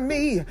happen to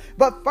me.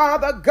 But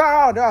Father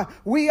God,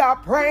 we are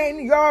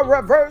praying your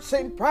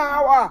reversing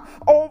power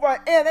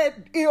over any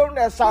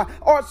illness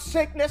or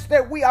sickness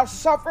that we are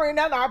suffering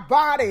in our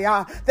body,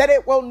 that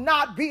it will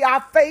not be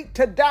our fate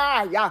to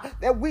die,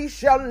 that we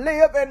shall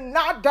live and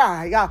not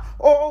die.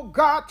 Oh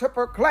God, to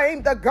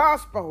proclaim the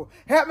gospel.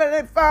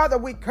 Heavenly Father,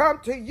 we come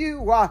to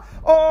you,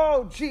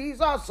 oh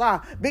Jesus,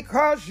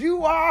 because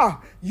you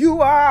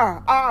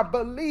are our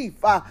belief.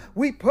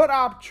 We put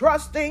our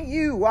trust in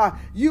you.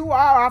 You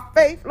are our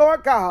faith,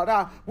 Lord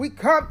God. We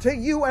come to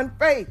you in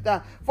faith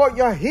for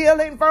your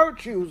healing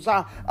virtues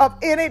of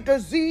any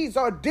disease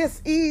or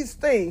disease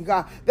thing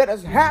that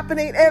is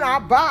happening in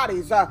our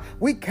bodies.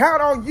 We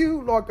count on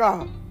you, Lord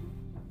God,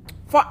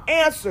 for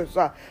answers.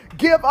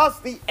 Give us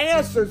the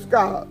answers,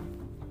 God.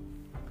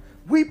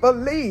 We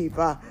believe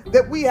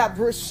that we have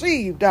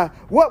received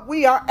what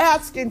we are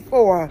asking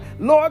for.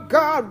 Lord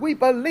God, we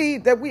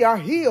believe that we are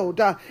healed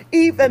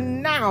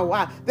even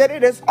now, that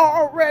it is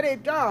already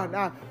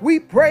done. We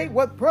pray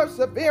with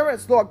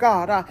perseverance, Lord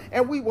God,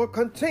 and we will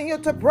continue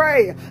to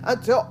pray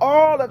until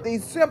all of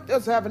these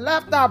symptoms have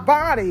left our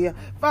body.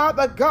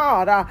 Father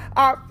God,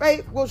 our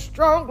faith will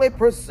strongly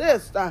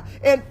persist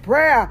in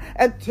prayer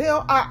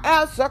until our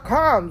answer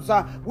comes.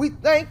 We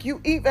thank you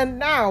even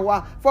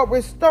now for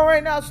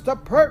restoring us to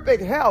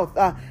perfect health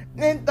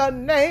in the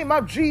name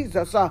of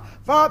Jesus.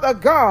 Father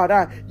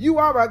God, you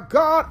are a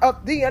God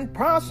of the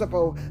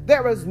impossible.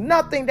 There is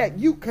nothing that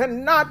you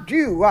cannot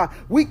do.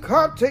 We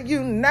come to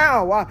you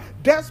now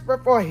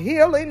desperate for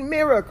healing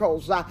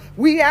miracles.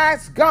 We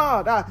ask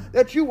God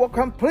that you will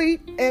complete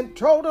and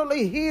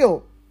totally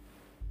heal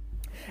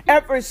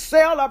every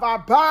cell of our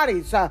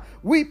bodies.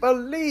 We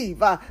believe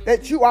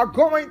that you are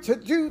going to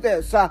do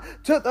this to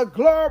the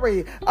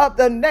glory of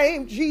the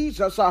name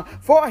Jesus.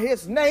 For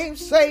his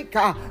name's sake,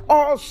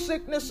 all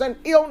sickness and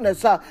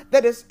illness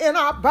that is in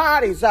our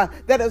bodies, that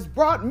has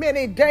brought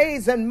many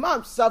days and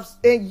months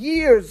and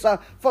years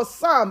for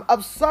some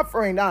of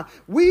suffering,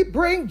 we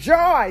bring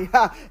joy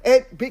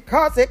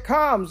because it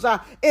comes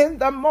in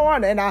the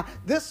morning.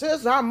 This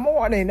is our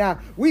morning.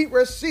 We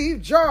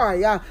receive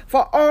joy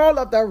for all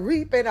of the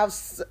reaping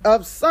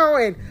of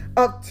sowing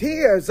of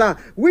tears.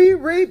 We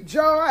reap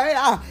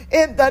joy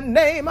in the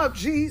name of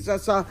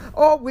Jesus.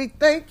 Oh, we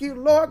thank you,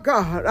 Lord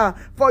God,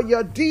 for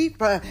your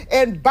deep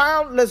and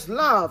boundless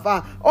love.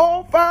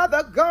 Oh,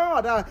 Father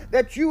God,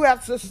 that you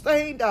have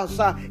sustained us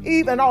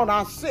even on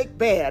our sick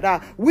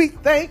bed. We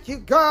thank you,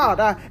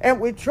 God, and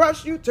we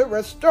trust you to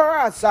restore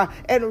us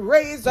and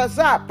raise us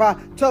up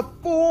to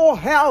full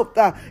health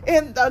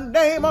in the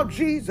name of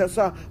Jesus.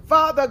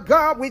 Father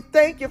God, we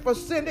thank you for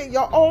sending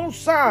your own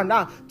son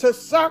to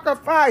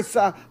sacrifice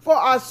for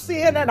our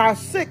sin and our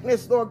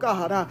sickness, Lord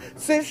God.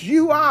 Since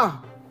you are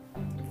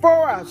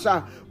for us,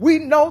 we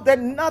know that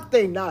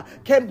nothing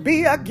can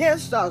be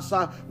against us.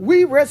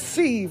 We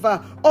receive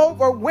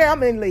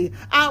overwhelmingly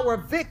our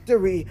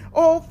victory.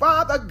 Oh,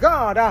 Father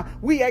God,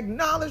 we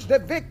acknowledge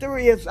that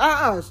victory is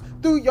ours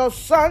through your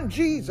son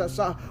Jesus.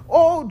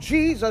 Oh,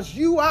 Jesus,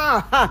 you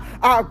are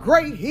our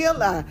great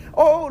healer.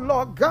 Oh,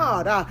 Lord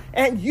God,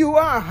 and you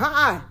are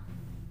high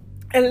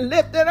and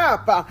lifted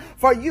up,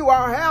 for you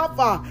are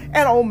Alpha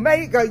and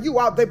Omega. You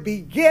are the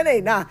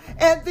beginning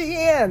and the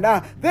end.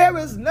 There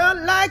is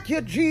none like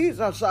you,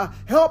 Jesus.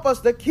 Help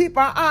us to keep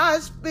our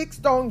eyes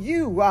fixed on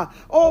you.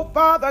 Oh,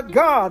 Father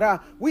God,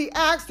 we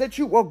ask that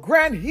you will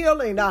grant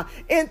healing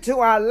into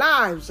our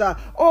lives.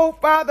 Oh,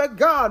 Father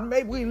God,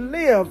 may we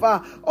live,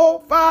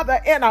 oh,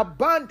 Father, in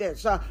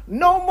abundance.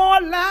 No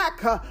more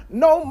lack,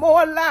 no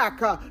more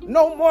lack,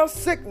 no more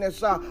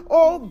sickness.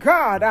 Oh,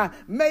 God,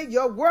 may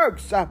your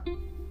works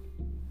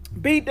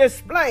be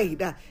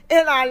displayed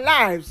in our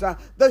lives.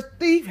 The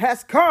thief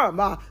has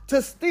come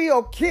to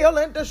steal, kill,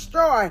 and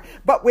destroy.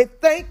 But we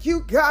thank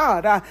you,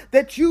 God,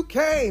 that you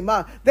came,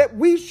 that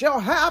we shall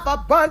have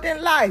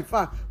abundant life.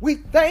 We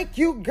thank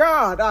you,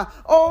 God,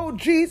 oh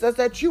Jesus,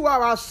 that you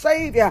are our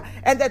Savior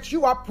and that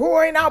you are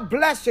pouring out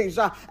blessings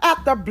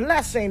after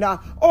blessing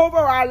over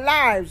our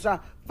lives.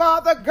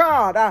 Father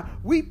God,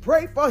 we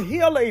pray for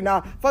healing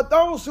for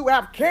those who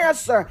have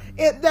cancer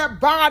in their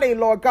body,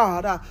 Lord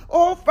God.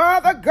 Oh,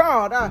 Father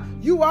God,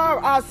 you are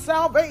our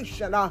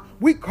salvation.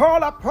 We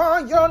call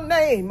upon your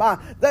name,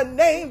 the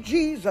name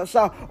Jesus.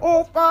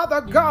 Oh,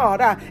 Father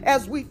God,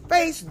 as we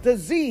face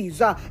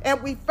disease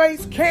and we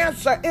face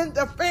cancer in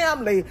the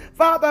family,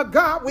 Father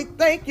God, we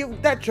thank you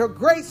that your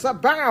grace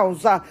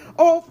abounds.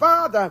 Oh,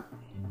 Father,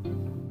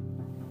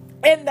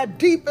 in the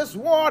deepest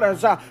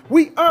waters,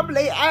 we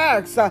humbly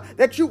ask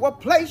that you will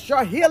place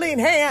your healing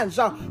hands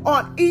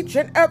on each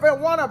and every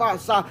one of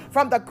us,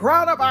 from the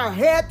crown of our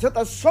head to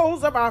the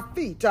soles of our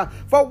feet,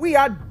 for we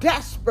are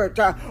desperate.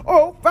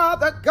 Oh,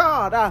 Father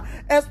God,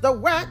 as the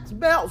wax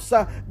melts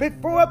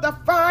before the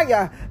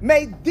fire,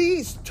 may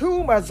these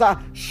tumors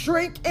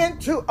shrink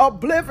into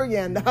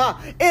oblivion.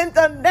 In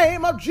the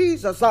name of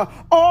Jesus,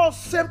 all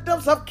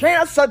symptoms of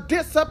cancer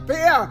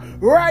disappear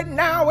right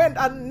now in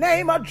the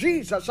name of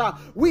Jesus.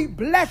 We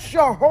bless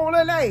your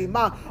holy name,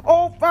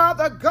 oh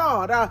Father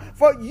God,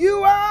 for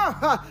you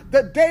are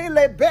the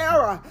daily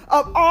bearer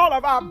of all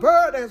of our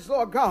burdens,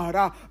 Lord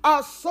God.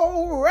 Our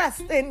soul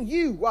rests in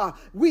you.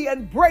 We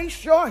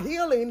embrace your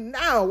healing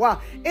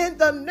now in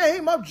the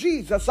name of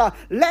Jesus.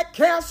 Let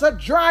cancer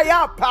dry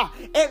up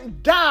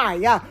and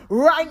die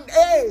right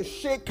now.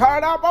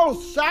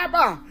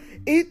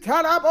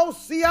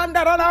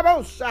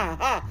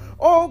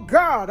 Oh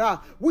God,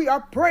 we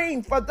are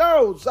praying for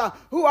those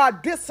who are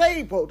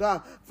disabled.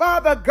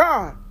 Father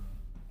God,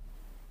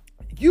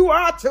 you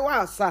are to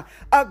us a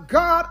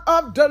God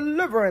of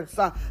deliverance.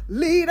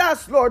 Lead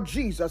us, Lord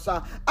Jesus,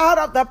 out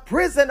of the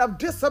prison of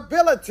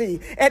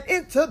disability and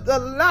into the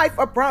life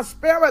of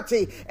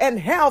prosperity and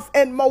health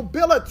and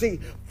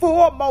mobility,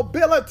 full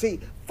mobility,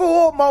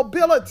 full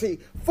mobility,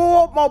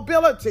 full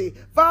mobility.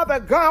 Father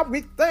God,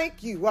 we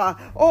thank you,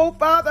 oh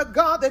Father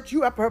God, that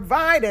you have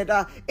provided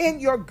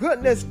in your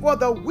goodness for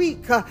the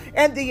weak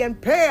and the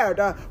impaired.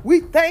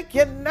 We thank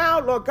you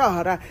now, Lord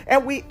God,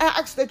 and we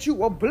ask that you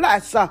will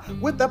bless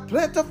with the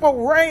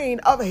plentiful rain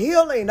of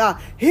healing.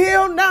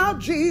 Heal now,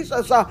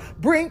 Jesus.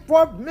 Bring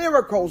forth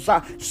miracles,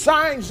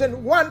 signs,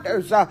 and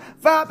wonders.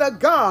 Father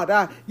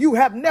God, you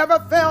have never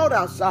failed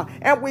us,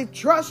 and we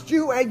trust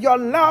you and your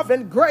love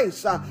and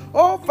grace.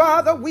 Oh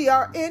Father, we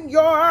are in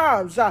your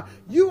arms.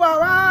 You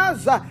are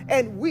ours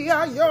and we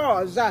are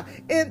yours.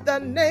 In the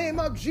name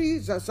of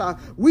Jesus,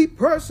 we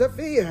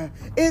persevere.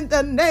 In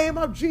the name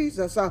of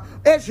Jesus,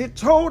 as you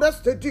told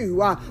us to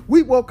do,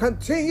 we will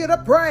continue to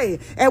pray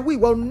and we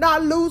will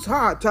not lose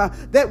heart,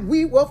 that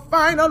we will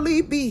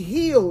finally be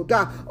healed.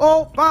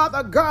 Oh,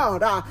 Father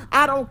God,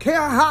 I don't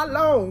care how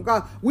long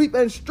we've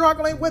been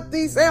struggling with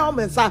these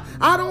ailments.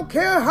 I don't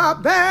care how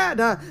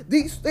bad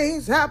these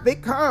things have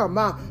become.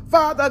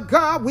 Father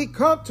God, we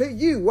come to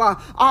you,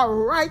 our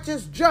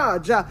righteous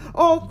judge.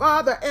 Oh,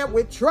 Father, and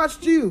we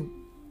trust you.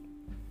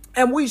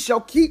 And we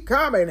shall keep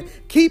coming,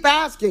 keep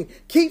asking,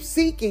 keep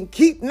seeking,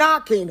 keep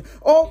knocking.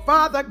 Oh,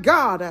 Father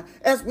God,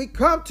 as we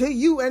come to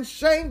you in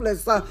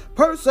shameless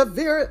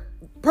perseverance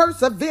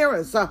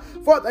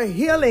for the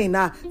healing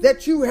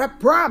that you have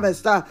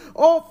promised.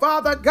 Oh,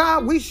 Father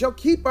God, we shall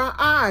keep our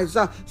eyes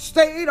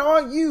stayed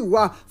on you,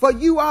 for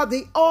you are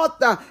the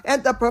author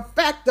and the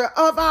perfecter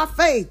of our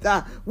faith.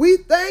 We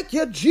thank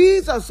you,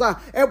 Jesus,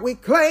 and we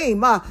claim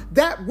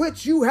that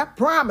which you have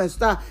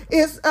promised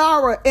is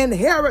our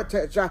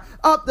inheritance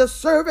of the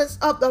service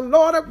of the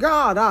Lord of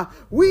God.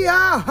 We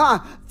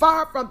are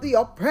far from the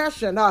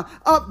oppression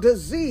of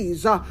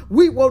disease.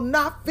 We will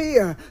not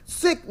fear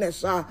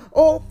sickness.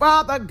 Oh,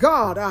 Father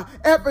God,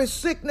 every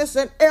sickness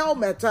and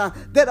ailment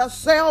that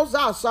assails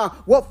us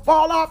will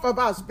fall off of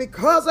us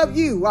because of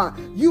you.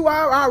 You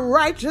are our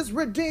righteous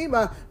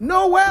Redeemer.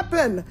 No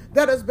weapon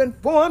that has been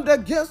formed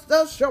against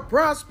us shall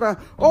prosper.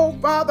 Oh,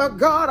 Father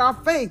God, our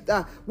faith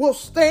will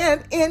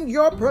stand in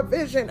your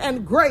provision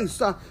and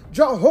grace.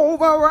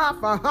 Jehovah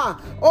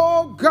Rapha,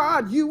 oh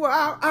God, you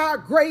are our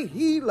great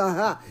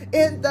healer.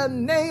 In the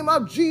name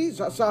of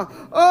Jesus.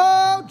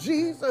 Oh,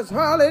 Jesus,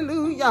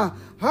 hallelujah,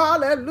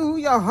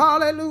 hallelujah,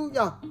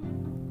 hallelujah.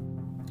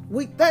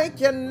 We thank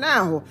you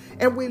now,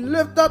 and we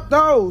lift up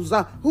those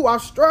who are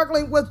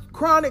struggling with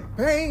chronic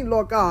pain,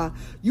 Lord God.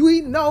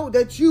 We know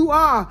that you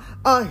are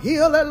a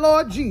healer,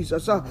 Lord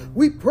Jesus.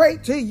 We pray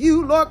to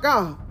you, Lord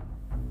God,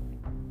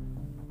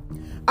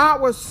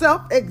 our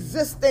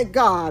self-existent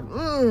God,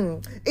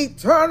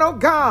 eternal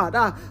God.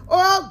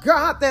 Oh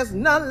God, there's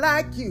none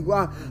like you.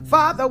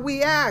 Father,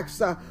 we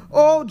ask,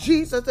 oh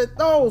Jesus, that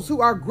those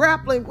who are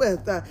grappling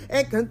with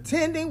and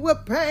contending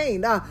with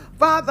pain,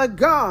 Father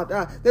God,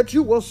 that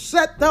you will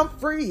set them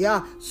free,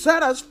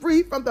 set us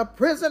free from the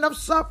prison of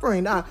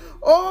suffering.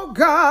 Oh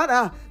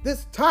God,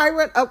 this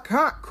tyrant of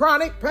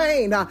chronic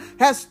pain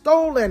has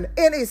stolen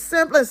any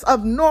semblance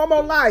of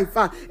normal life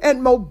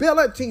and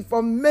mobility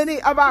for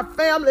many of our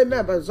family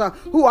members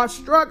who are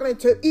struggling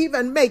to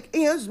even make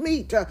ends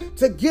meet,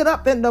 to get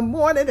up in the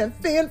morning and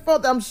fend for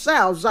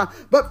themselves.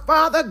 But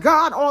Father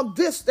God, on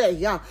this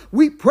day,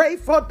 we pray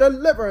for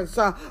deliverance,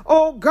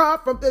 oh God,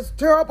 from this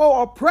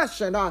terrible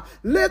oppression.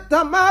 Lift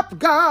them up,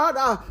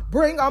 God.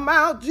 Bring them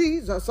out,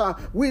 Jesus.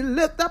 We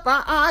lift up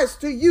our eyes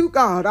to you,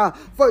 God,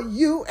 for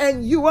you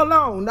and you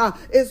alone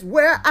is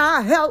where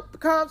our help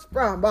comes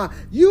from.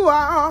 You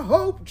are our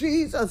hope,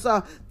 Jesus.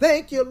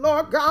 Thank you,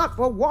 Lord God,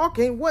 for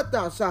walking with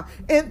us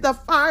in the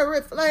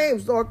fiery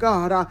flames, Lord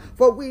God,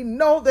 for we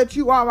know that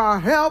you are our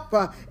help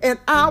and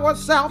our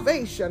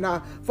salvation.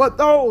 For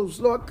those,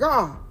 Lord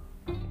God,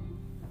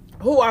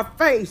 who are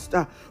faced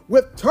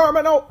with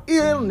terminal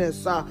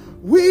illness,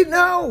 we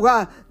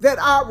know that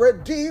our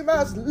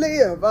Redeemers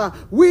live.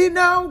 We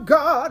know,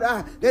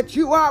 God, that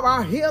you are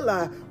our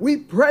healer. We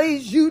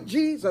praise you,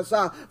 Jesus,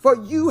 for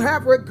you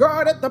have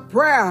regarded the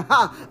prayer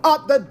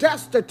of the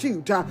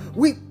destitute.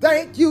 We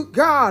thank you,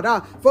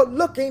 God, for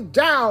looking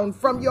down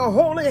from your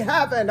holy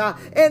heaven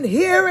and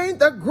hearing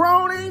the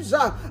groanings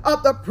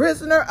of the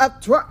prisoner of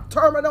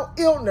terminal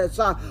illness.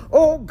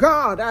 Oh,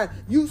 God,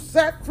 you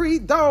set free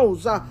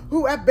those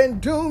who have been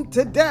doomed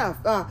to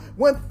death.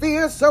 When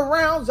fear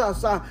surrounds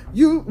us,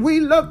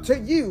 we look to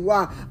you,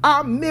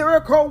 our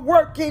miracle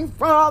working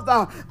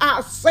Father,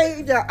 our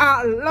Savior,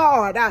 our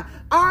Lord.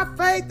 Our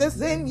faith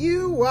is in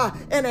you,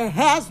 and it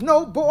has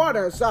no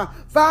borders.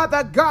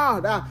 Father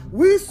God,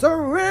 we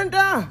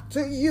surrender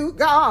to you,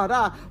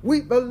 God.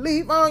 We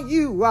believe on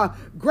you.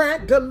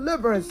 Grant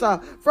deliverance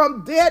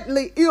from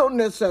deadly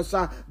illnesses.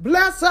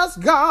 Bless us,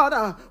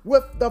 God,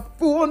 with the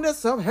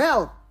fullness of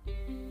health.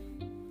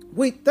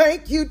 We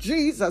thank you,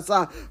 Jesus,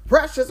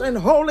 precious and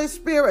Holy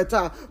Spirit.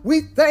 We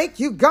thank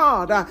you,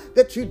 God,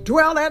 that you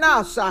dwell in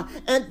us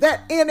and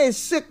that any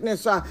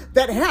sickness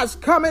that has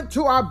come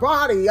into our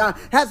body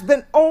has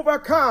been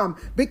overcome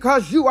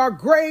because you are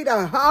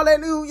greater.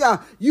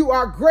 Hallelujah. You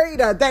are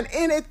greater than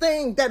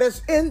anything that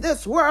is in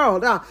this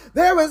world.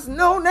 There is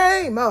no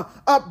name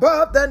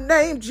above the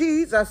name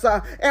Jesus,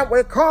 and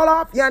we call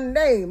off your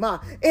name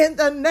in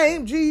the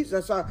name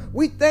Jesus.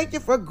 We thank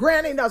you for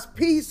granting us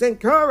peace and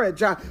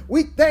courage.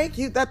 We thank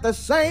you that the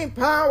same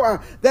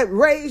power that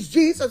raised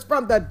Jesus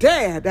from the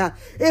dead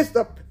is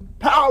the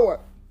power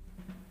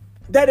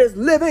that is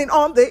living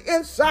on the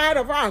inside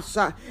of us.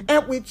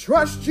 And we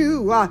trust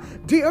you,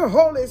 dear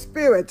Holy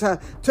Spirit,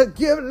 to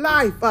give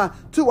life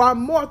to our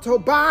mortal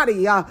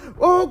body.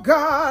 Oh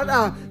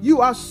God, you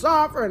are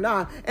sovereign.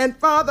 And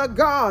Father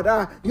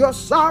God, your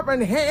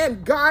sovereign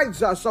hand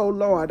guides us, oh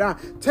Lord.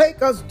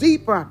 Take us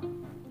deeper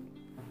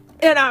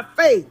in our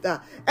faith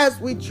as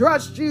we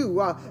trust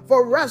you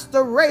for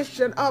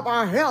restoration of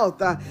our health.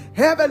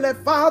 Heavenly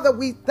Father,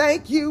 we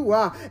thank you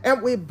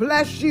and we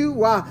bless you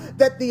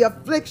that the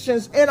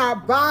afflictions in our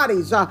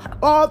bodies,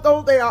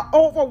 although they are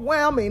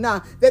overwhelming,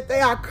 that they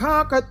are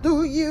conquered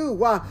through you.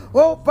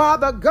 Oh,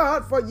 Father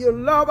God, for you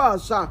love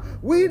us.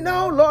 We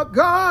know, Lord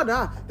God,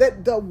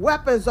 that the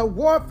weapons of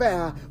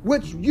warfare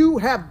which you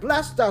have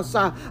blessed us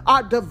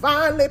are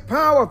divinely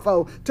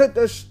powerful to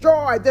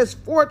destroy this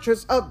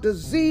fortress of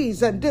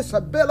disease and disability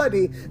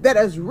that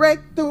has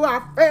raked through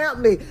our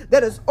family,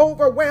 that has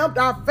overwhelmed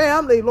our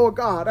family, Lord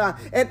God.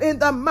 And in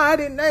the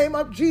mighty name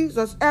of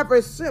Jesus,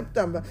 every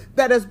symptom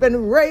that has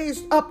been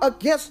raised up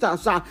against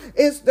us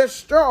is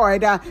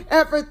destroyed.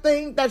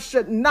 Everything that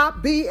should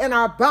not be in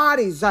our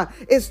bodies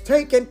is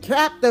taken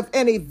captive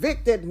and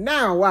evicted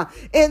now.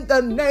 In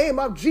the name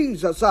of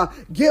Jesus,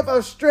 give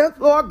us strength,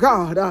 Lord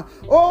God.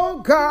 Oh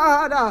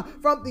God,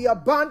 from the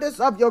abundance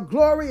of your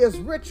glorious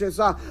riches,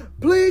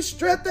 please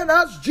strengthen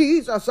us,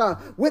 Jesus,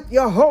 with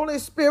your Holy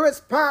Spirit's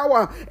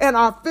power in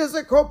our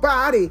physical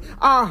body.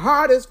 Our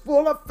heart is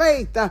full of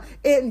faith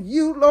in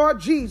you,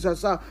 Lord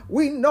Jesus.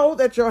 We know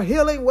that your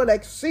healing will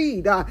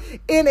exceed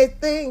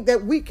anything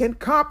that we can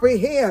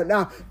comprehend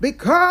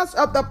because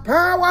of the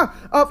power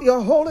of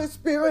your Holy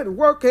Spirit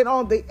working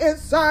on the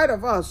inside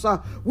of us.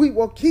 We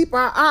will keep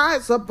our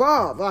eyes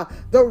above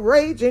the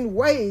raging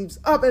waves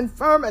of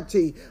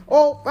infirmity.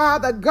 Oh,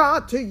 Father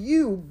God, to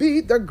you be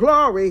the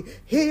glory.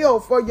 Heal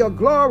for your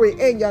glory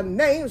in your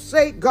name's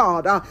sake,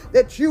 God,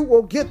 that you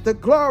will get the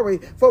glory,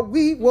 for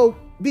we will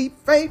be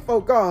faithful,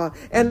 God,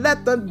 and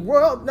let the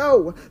world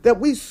know that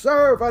we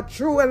serve a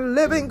true and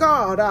living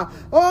God.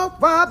 Oh,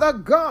 Father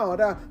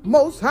God,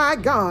 Most High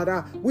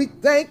God, we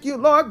thank you,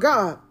 Lord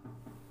God,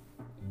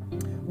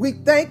 We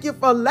thank you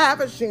for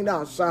lavishing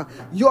us,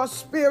 your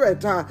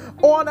spirit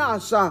on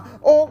us,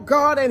 oh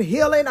God, and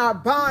healing our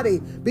body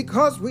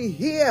because we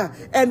hear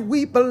and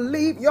we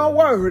believe your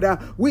word.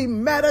 We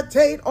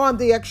meditate on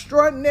the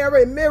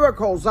extraordinary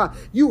miracles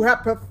you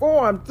have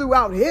performed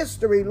throughout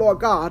history,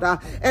 Lord God.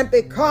 And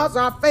because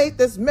our faith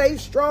is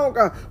made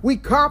stronger, we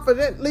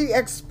confidently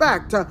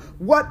expect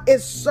what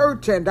is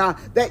certain,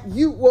 that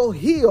you will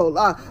heal.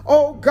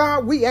 Oh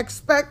God, we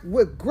expect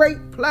with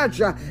great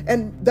pleasure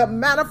and the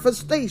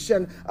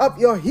manifestation of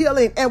your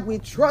healing, and we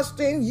trust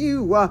in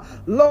you,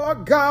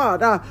 Lord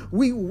God.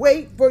 We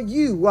wait for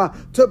you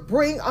to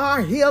bring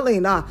our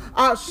healing.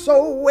 Our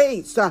soul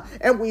waits,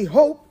 and we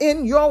hope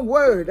in your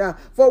word.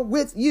 For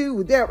with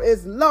you there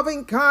is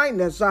loving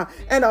kindness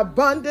and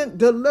abundant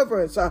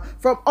deliverance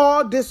from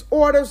all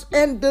disorders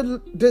and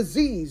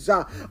disease.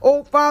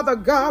 Oh Father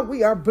God,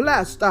 we are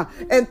blessed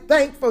and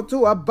thankful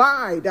to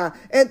abide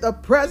in the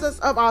presence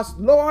of our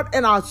Lord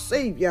and our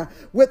Savior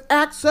with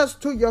access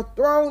to your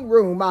throne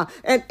room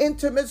and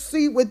intimacy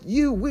with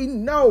you. We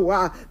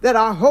know that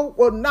our hope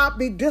will not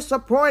be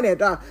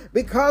disappointed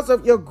because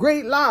of your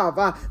great love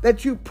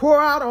that you pour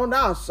out on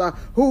us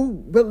who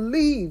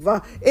believe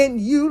in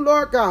you,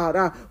 Lord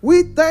God.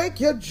 We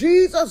thank you,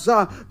 Jesus,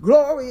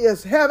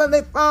 glorious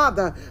Heavenly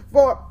Father,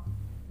 for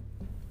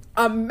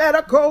a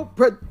medical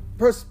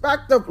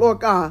perspective,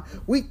 Lord God.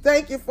 We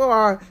thank you for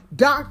our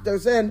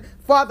doctors and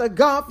Father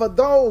God, for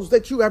those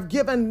that you have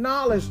given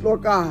knowledge,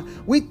 Lord God.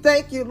 We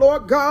thank you,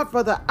 Lord God,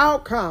 for the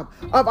outcome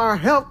of our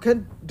health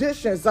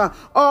conditions,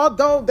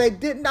 although they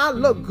did not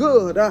look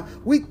good.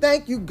 We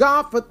thank you,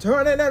 God, for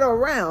turning it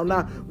around.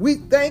 We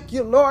thank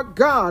you, Lord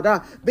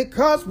God,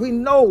 because we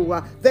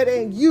know that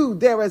in you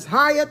there is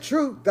higher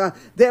truth.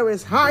 There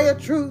is higher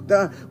truth.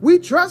 We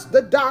trust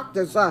the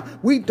doctors.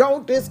 We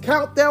don't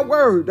discount their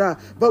word,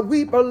 but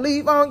we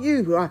believe on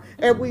you,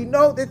 and we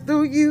know that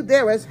through you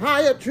there is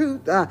higher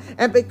truth.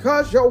 And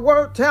because your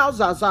word tells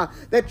us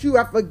that you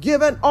have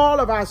forgiven all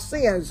of our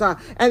sins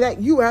and that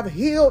you have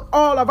healed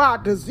all of our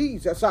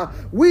diseases,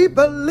 we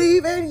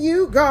believe in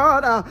you,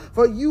 God,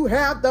 for you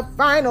have the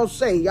final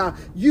say.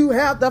 You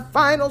have the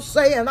final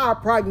say in our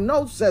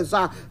prognosis.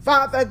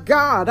 Father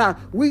God,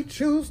 we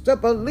choose to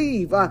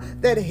believe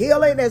that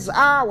healing is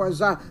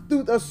ours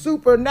through the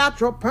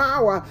supernatural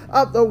power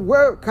of the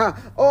work,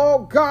 oh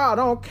God,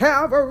 on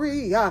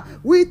Calvary.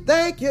 We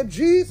thank you,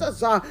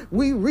 Jesus.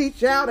 We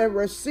reach out and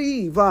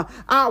receive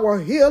our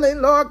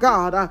healing, Lord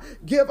God.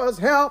 Give us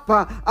help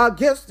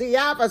against the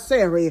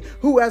adversary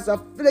who has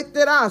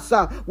afflicted us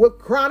with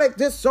chronic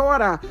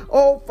disorder.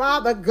 Oh,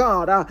 Father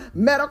God,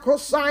 medical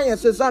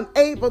science is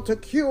unable to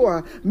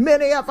cure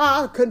many of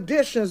our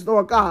conditions,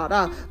 Lord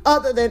God,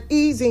 other than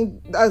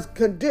easing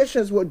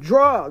conditions with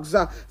drugs.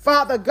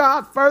 Father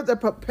God, further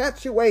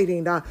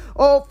perpetuating,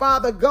 oh,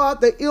 Father God,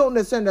 the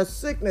illness and the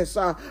sickness,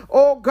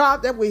 oh,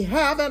 God, that we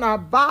have in our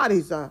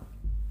bodies.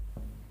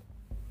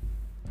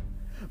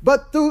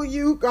 But through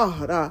you,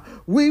 God,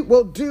 we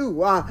will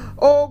do.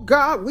 Oh,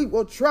 God, we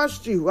will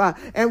trust you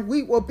and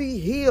we will be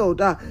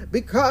healed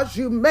because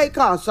you make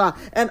us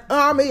an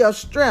army of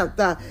strength.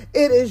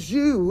 It is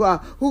you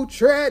who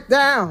tread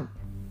down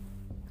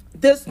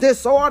this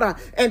disorder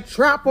and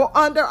trample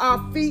under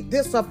our feet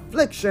this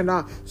affliction.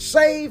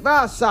 Save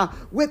us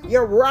with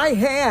your right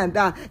hand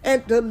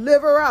and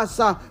deliver us,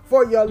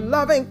 for your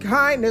loving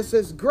kindness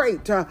is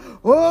great.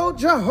 Oh,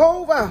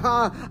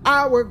 Jehovah,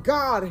 our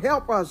God,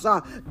 help us,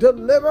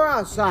 deliver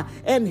us,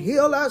 and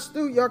heal us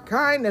through your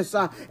kindness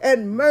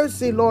and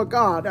mercy, Lord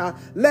God.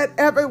 Let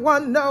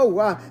everyone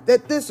know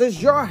that this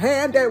is your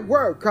hand at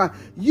work.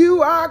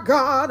 You, our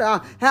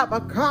God, have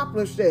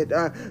accomplished it.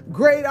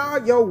 Great are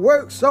your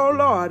works, O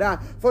Lord,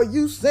 for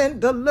you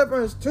send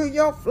deliverance to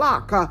your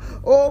flock.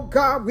 Oh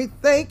God, we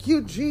thank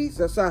you,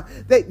 Jesus,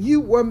 that you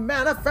were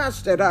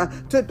manifested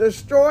to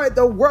destroy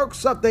the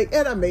works of the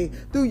enemy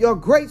through your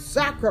great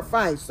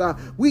sacrifice.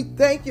 We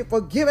thank you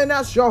for giving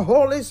us your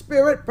Holy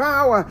Spirit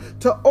power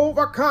to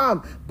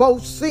overcome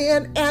both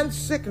sin and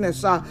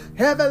sickness.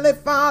 Heavenly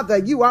Father,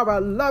 you are a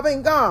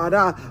loving God.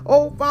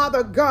 Oh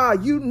Father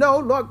God, you know,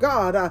 Lord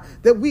God,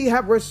 that we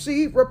have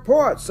received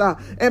reports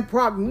and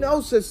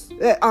prognosis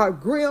that are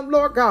grim,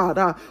 Lord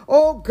God.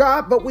 Oh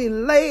God, but we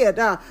lay it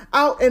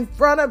out in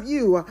front of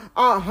you.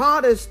 Our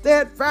heart is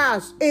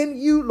steadfast in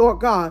you,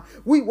 Lord God.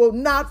 We will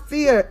not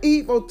fear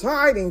evil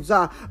tidings.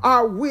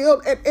 Our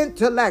will and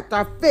intellect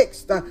are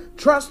fixed,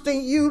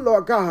 trusting you,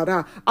 Lord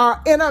God.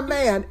 Our inner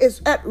man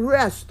is at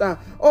rest.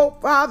 Oh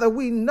Father,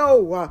 we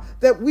know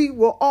that we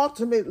will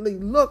ultimately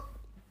look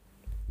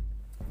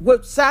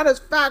with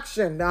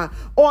satisfaction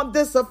on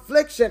this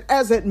affliction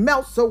as it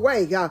melts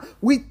away.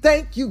 We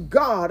thank you,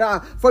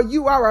 God, for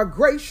you are a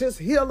gracious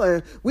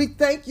healer. We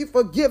thank you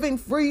for giving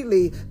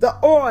freely the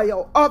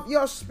oil of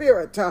your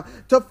spirit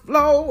to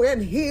flow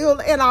and heal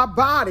in our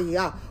body.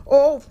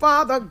 Oh,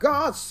 Father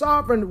God,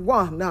 sovereign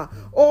one.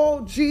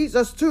 Oh,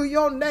 Jesus, to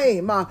your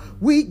name,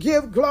 we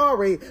give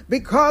glory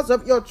because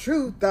of your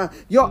truth,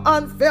 your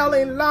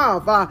unfailing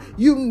love.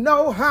 You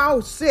know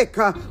how sick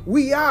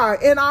we are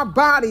in our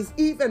bodies,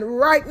 even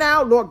right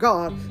now, Lord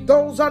God.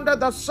 Those under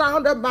the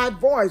sound of my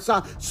voice,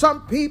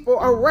 some people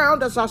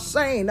around us are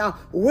saying,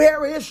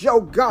 where is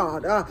your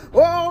God?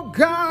 Oh,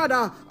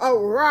 God,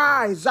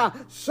 arise.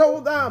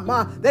 Show them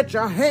that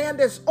your hand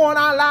is on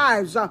our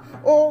lives.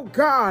 Oh,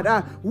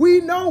 God,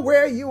 we know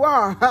where you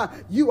are.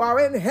 You are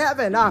in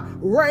heaven,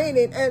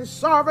 reigning in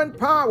sovereign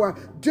power,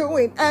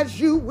 doing as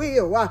you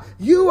will.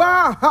 You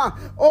are,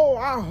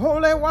 our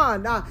Holy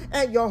One,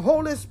 and your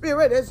Holy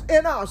Spirit is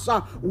in us,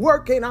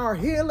 working our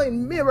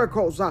healing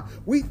miracles.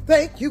 We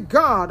thank you,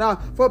 God,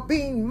 for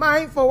being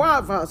mindful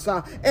of us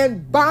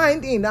and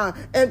binding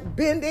and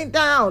bending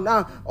down,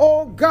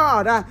 oh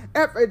God,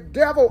 every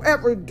devil,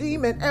 every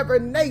demon, every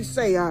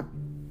naysayer.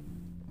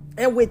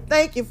 And we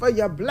thank you for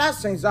your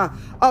blessings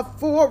of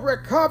full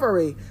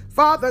recovery.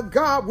 Father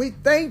God, we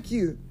thank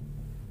you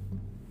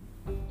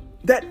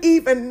that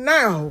even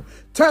now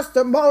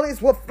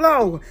testimonies will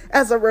flow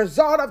as a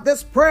result of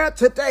this prayer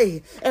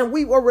today, and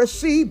we will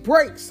receive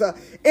breaks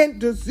in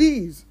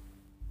disease.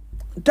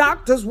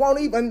 Doctors won't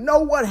even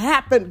know what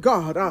happened,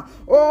 God.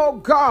 Oh,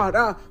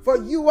 God, for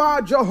you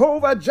are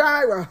Jehovah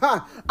Jireh,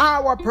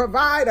 our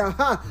provider.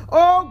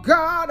 Oh,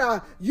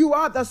 God, you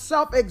are the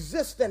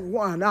self-existent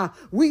one.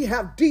 We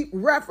have deep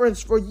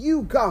reverence for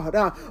you, God.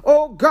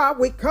 Oh, God,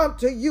 we come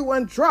to you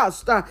in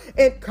trust,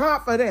 in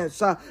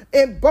confidence,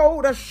 in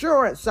bold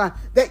assurance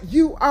that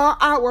you are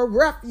our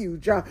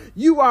refuge.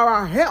 You are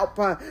our help.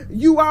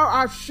 You are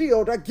our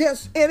shield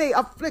against any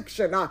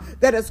affliction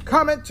that is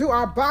coming to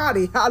our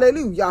body.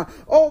 Hallelujah.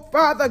 Oh,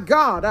 Father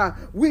God,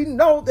 we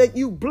know that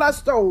you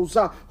bless those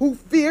who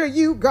fear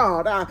you,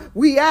 God.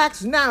 We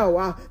ask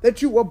now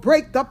that you will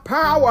break the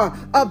power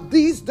of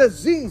these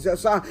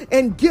diseases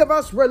and give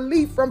us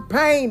relief from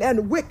pain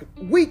and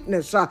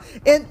weakness.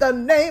 In the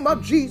name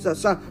of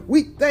Jesus,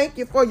 we thank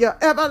you for your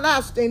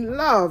everlasting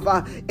love.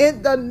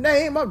 In the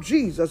name of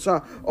Jesus,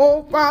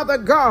 oh, Father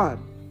God,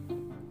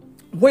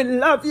 we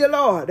love you,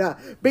 Lord,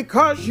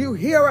 because you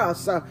hear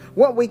us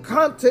when we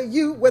come to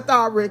you with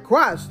our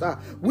request.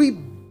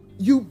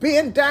 You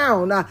bend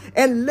down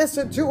and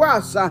listen to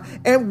us,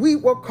 and we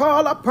will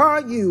call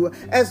upon you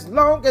as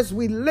long as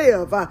we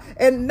live.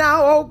 And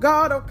now, oh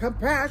God of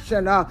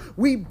compassion,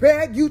 we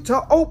beg you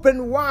to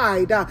open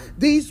wide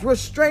these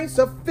restraints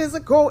of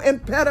physical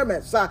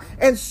impediments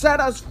and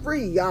set us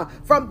free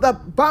from the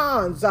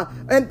bonds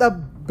and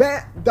the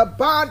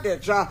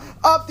bondage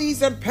of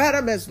these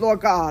impediments, Lord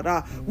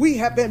God. We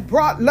have been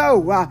brought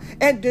low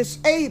and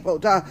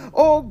disabled.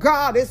 Oh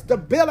God, it's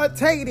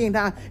debilitating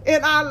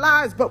in our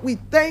lives, but we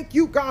thank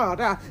you, God,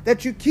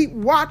 that you keep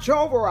watch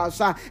over us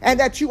and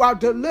that you are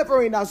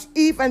delivering us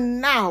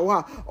even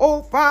now.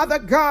 Oh Father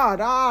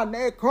God,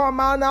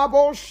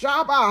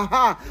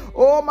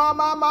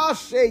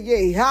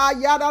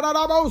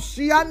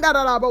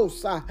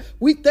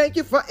 we thank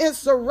you for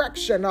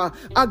insurrection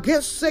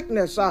against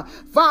sickness.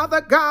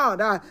 Father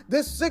God,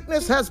 this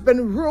sickness has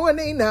been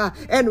ruining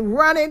and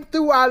running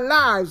through our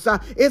lives.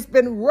 It's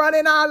been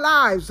running our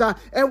lives,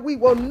 and we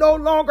will no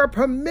longer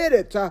permit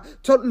it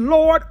to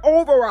lord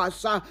over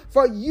us.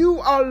 For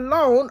you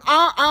alone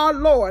are our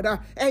Lord,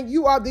 and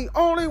you are the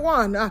only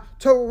one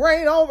to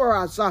reign over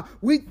us.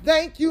 We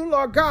thank you,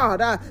 Lord God,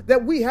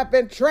 that we have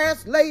been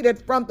translated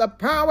from the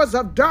powers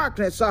of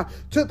darkness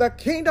to the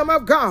kingdom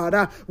of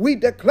God. We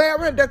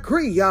declare and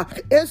decree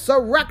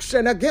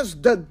insurrection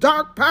against the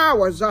dark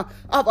powers of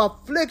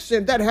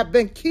affliction that have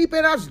been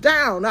keeping us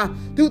down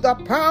through the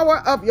power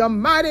of your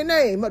mighty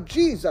name of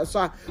Jesus.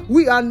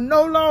 We are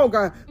no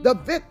longer the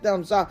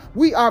victims.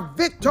 We are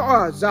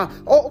victors.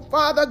 Oh,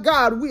 Father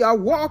God, we are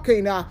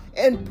walking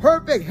in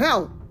perfect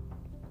health.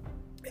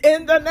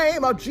 In the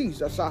name of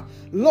Jesus,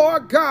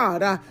 Lord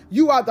God,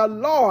 you are the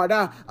Lord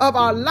of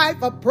our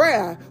life of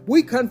prayer.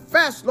 We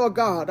confess, Lord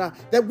God,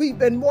 that we've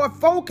been more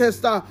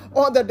focused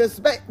on the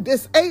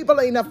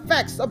disabling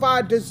effects of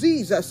our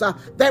diseases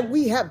than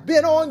we have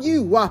been on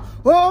you.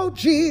 Oh,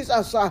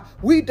 Jesus,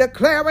 we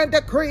declare and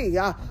decree,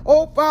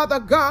 oh, Father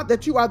God,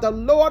 that you are the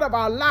Lord of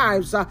our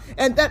lives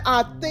and that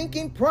our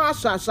thinking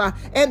process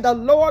and the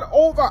Lord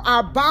over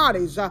our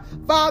bodies.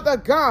 Father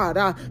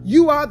God,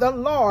 you are the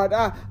Lord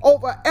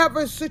over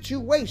every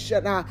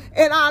situation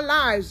in our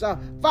lives.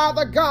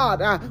 Father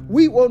God,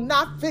 we will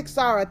not fix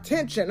our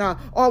attention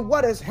on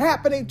what is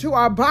happening to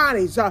our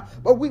bodies,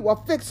 but we will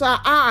fix our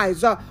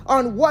eyes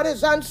on what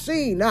is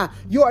unseen,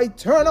 your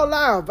eternal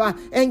love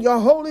and your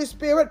Holy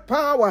Spirit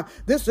power.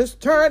 This is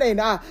turning,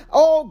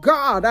 oh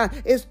God,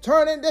 is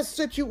turning this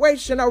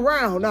situation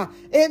around.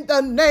 In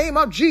the name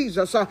of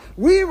Jesus,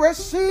 we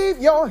receive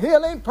your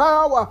healing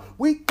power.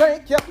 We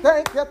thank you,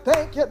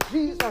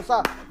 Jesus.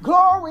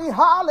 Glory,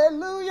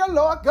 hallelujah,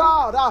 Lord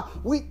God. God,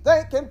 we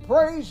thank and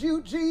praise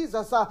you,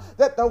 Jesus,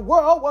 that the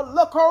world will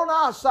look on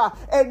us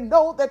and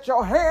know that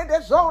your hand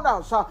is on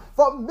us.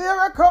 For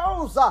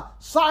miracles,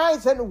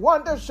 signs, and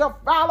wonders shall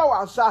follow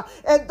us.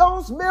 And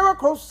those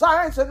miracles,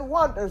 signs, and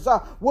wonders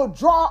will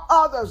draw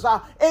others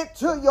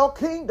into your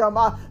kingdom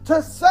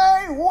to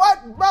say,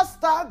 what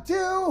must I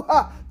do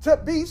to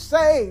be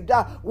saved?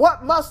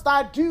 What must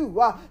I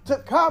do to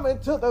come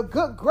into the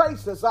good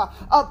graces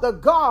of the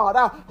God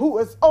who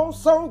is oh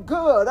so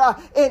good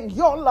in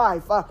your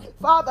life?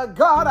 Father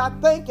God, I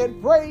thank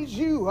and praise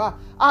you.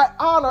 I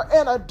honor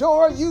and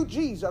adore you,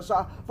 Jesus,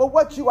 for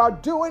what you are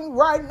doing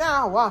right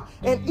now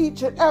in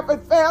each and every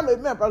family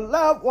member,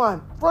 loved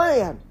one,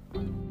 friend,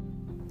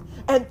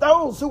 and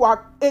those who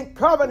are in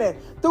covenant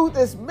through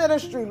this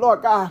ministry,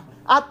 Lord God.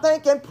 I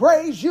thank and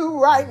praise you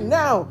right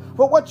now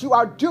for what you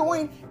are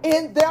doing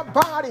in their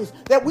bodies,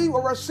 that we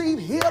will receive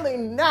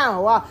healing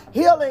now,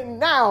 healing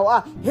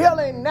now,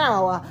 healing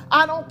now.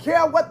 I don't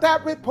care what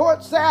that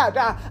report said.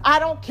 I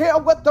don't care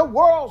what the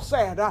world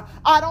said.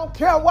 I don't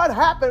care what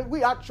happened.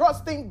 We are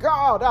trusting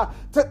God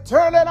to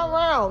turn it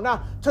around,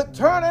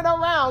 turn it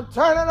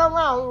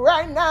around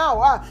right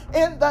now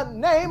in the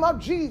name of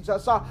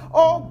Jesus.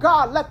 Oh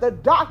God, let the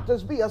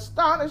doctors be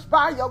astonished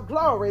by your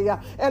glory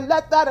and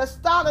let that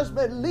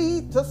astonishment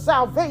lead to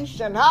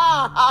salvation.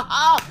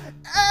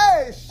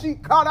 Hey,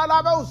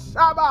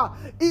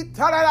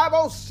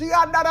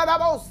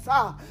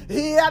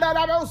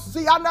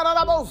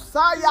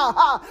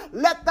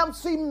 let them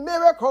see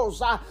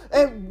miracles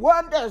and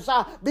wonders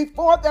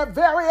before their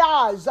very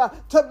eyes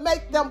to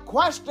make them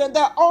question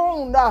their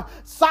own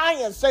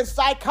science and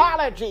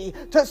psychology,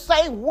 to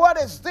say, what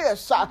is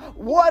this?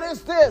 What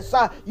is this?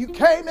 You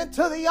came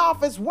into the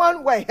office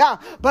one way,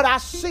 but I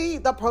see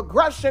the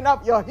progression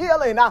of your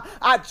healing.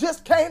 I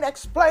just can't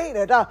explain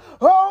it.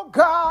 Oh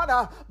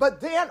God, but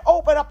then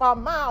open up our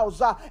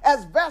mouths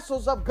as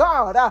vessels of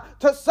God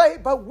to say,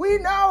 but we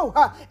know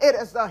it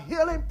is the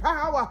healing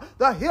power,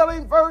 the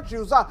healing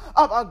virtues of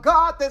a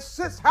God that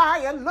sits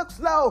high and looks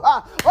low.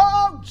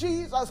 Oh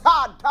Jesus,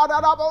 a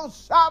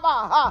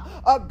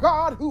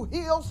God who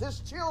heals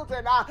his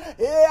children.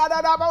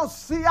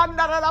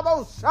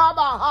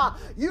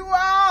 You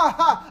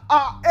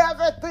are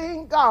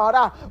everything,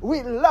 God.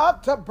 We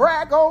love to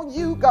brag on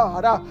you,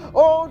 God.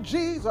 Oh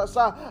Jesus,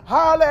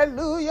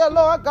 hallelujah,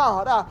 Lord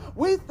God.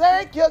 We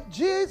thank you,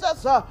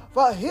 Jesus,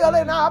 for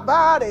healing our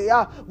body.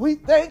 We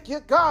thank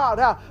you,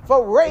 God,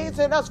 for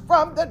raising us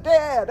from the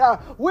dead.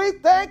 We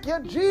thank you,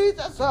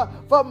 Jesus,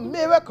 for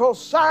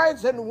miracles,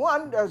 signs, and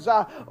wonders.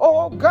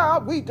 Oh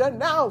God, we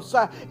denounce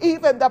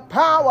even the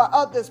power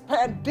of this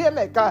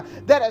pandemic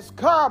that has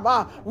come.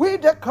 We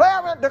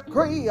declare and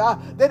decree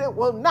that it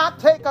will not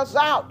take us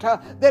out,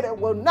 that it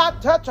will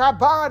not touch our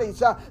bodies,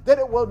 that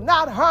it will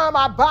not harm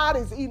our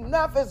bodies.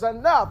 Enough is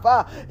enough.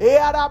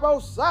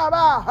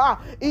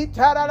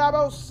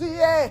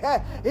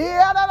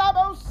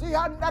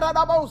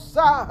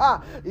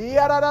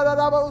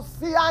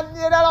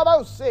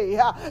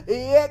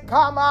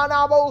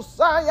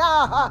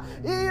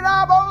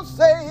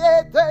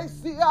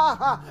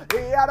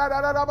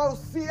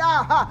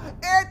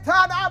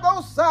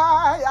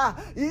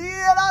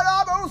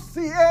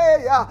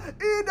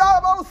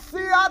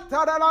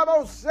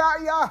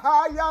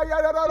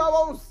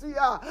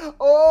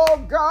 Oh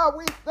God,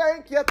 we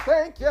thank you,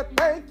 thank you,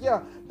 thank you.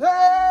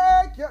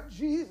 Thank you,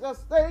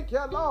 Jesus. Thank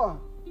you, Lord.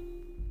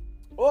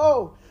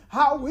 Oh,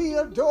 how we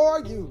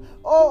adore you.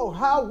 Oh,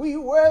 how we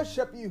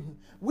worship you.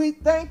 We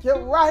thank you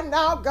right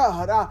now,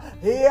 God.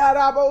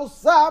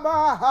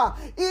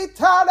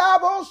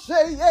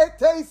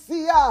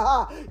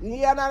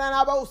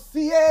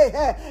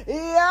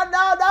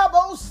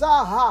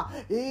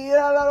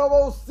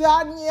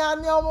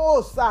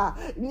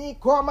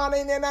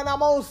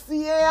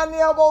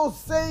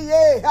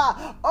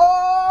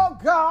 Oh,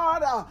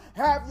 God,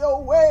 have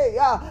your way.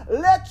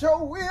 Let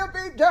your will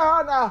be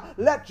done.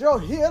 Let your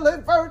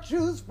healing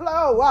virtues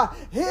flow.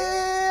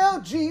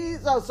 Heal,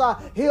 Jesus.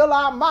 Heal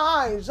our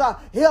minds.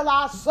 Heal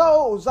our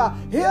souls,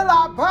 heal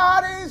our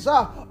bodies.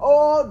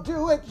 Oh,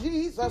 do it,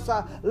 Jesus.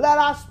 Let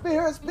our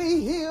spirits be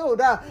healed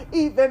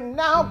even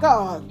now,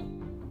 God,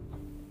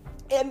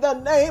 in the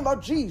name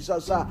of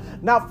Jesus.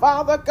 Now,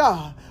 Father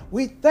God,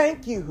 we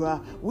thank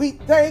you. We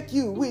thank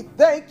you. We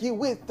thank you.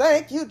 We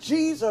thank you,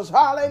 Jesus.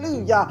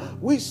 Hallelujah.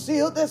 We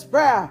seal this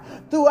prayer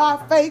through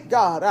our faith,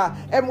 God.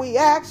 And we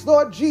ask,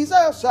 Lord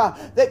Jesus,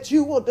 that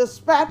you will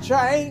dispatch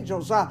your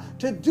angels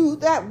to do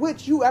that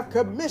which you have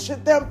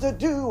commissioned them to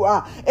do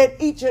in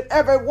each and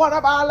every one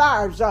of our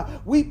lives.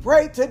 We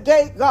pray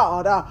today,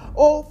 God,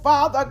 oh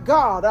Father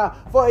God,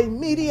 for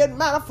immediate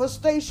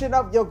manifestation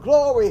of your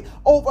glory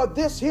over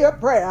this here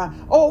prayer.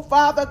 Oh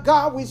Father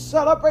God, we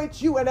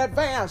celebrate you in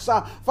advance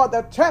for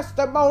the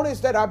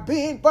testimonies that are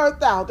being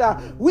birthed out.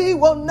 We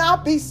will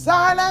not be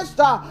silenced.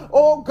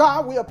 Oh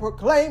God, we'll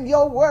proclaim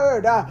your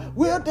word.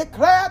 We'll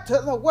declare to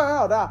the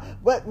world,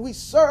 but we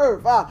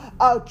serve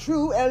a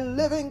true and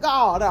living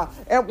God.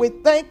 And we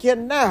thank you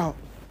now.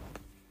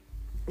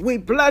 We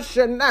bless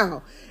you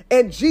now.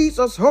 In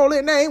Jesus'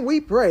 holy name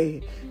we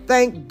pray.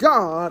 Thank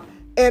God.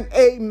 and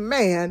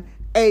amen,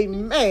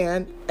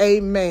 amen,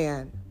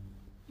 amen.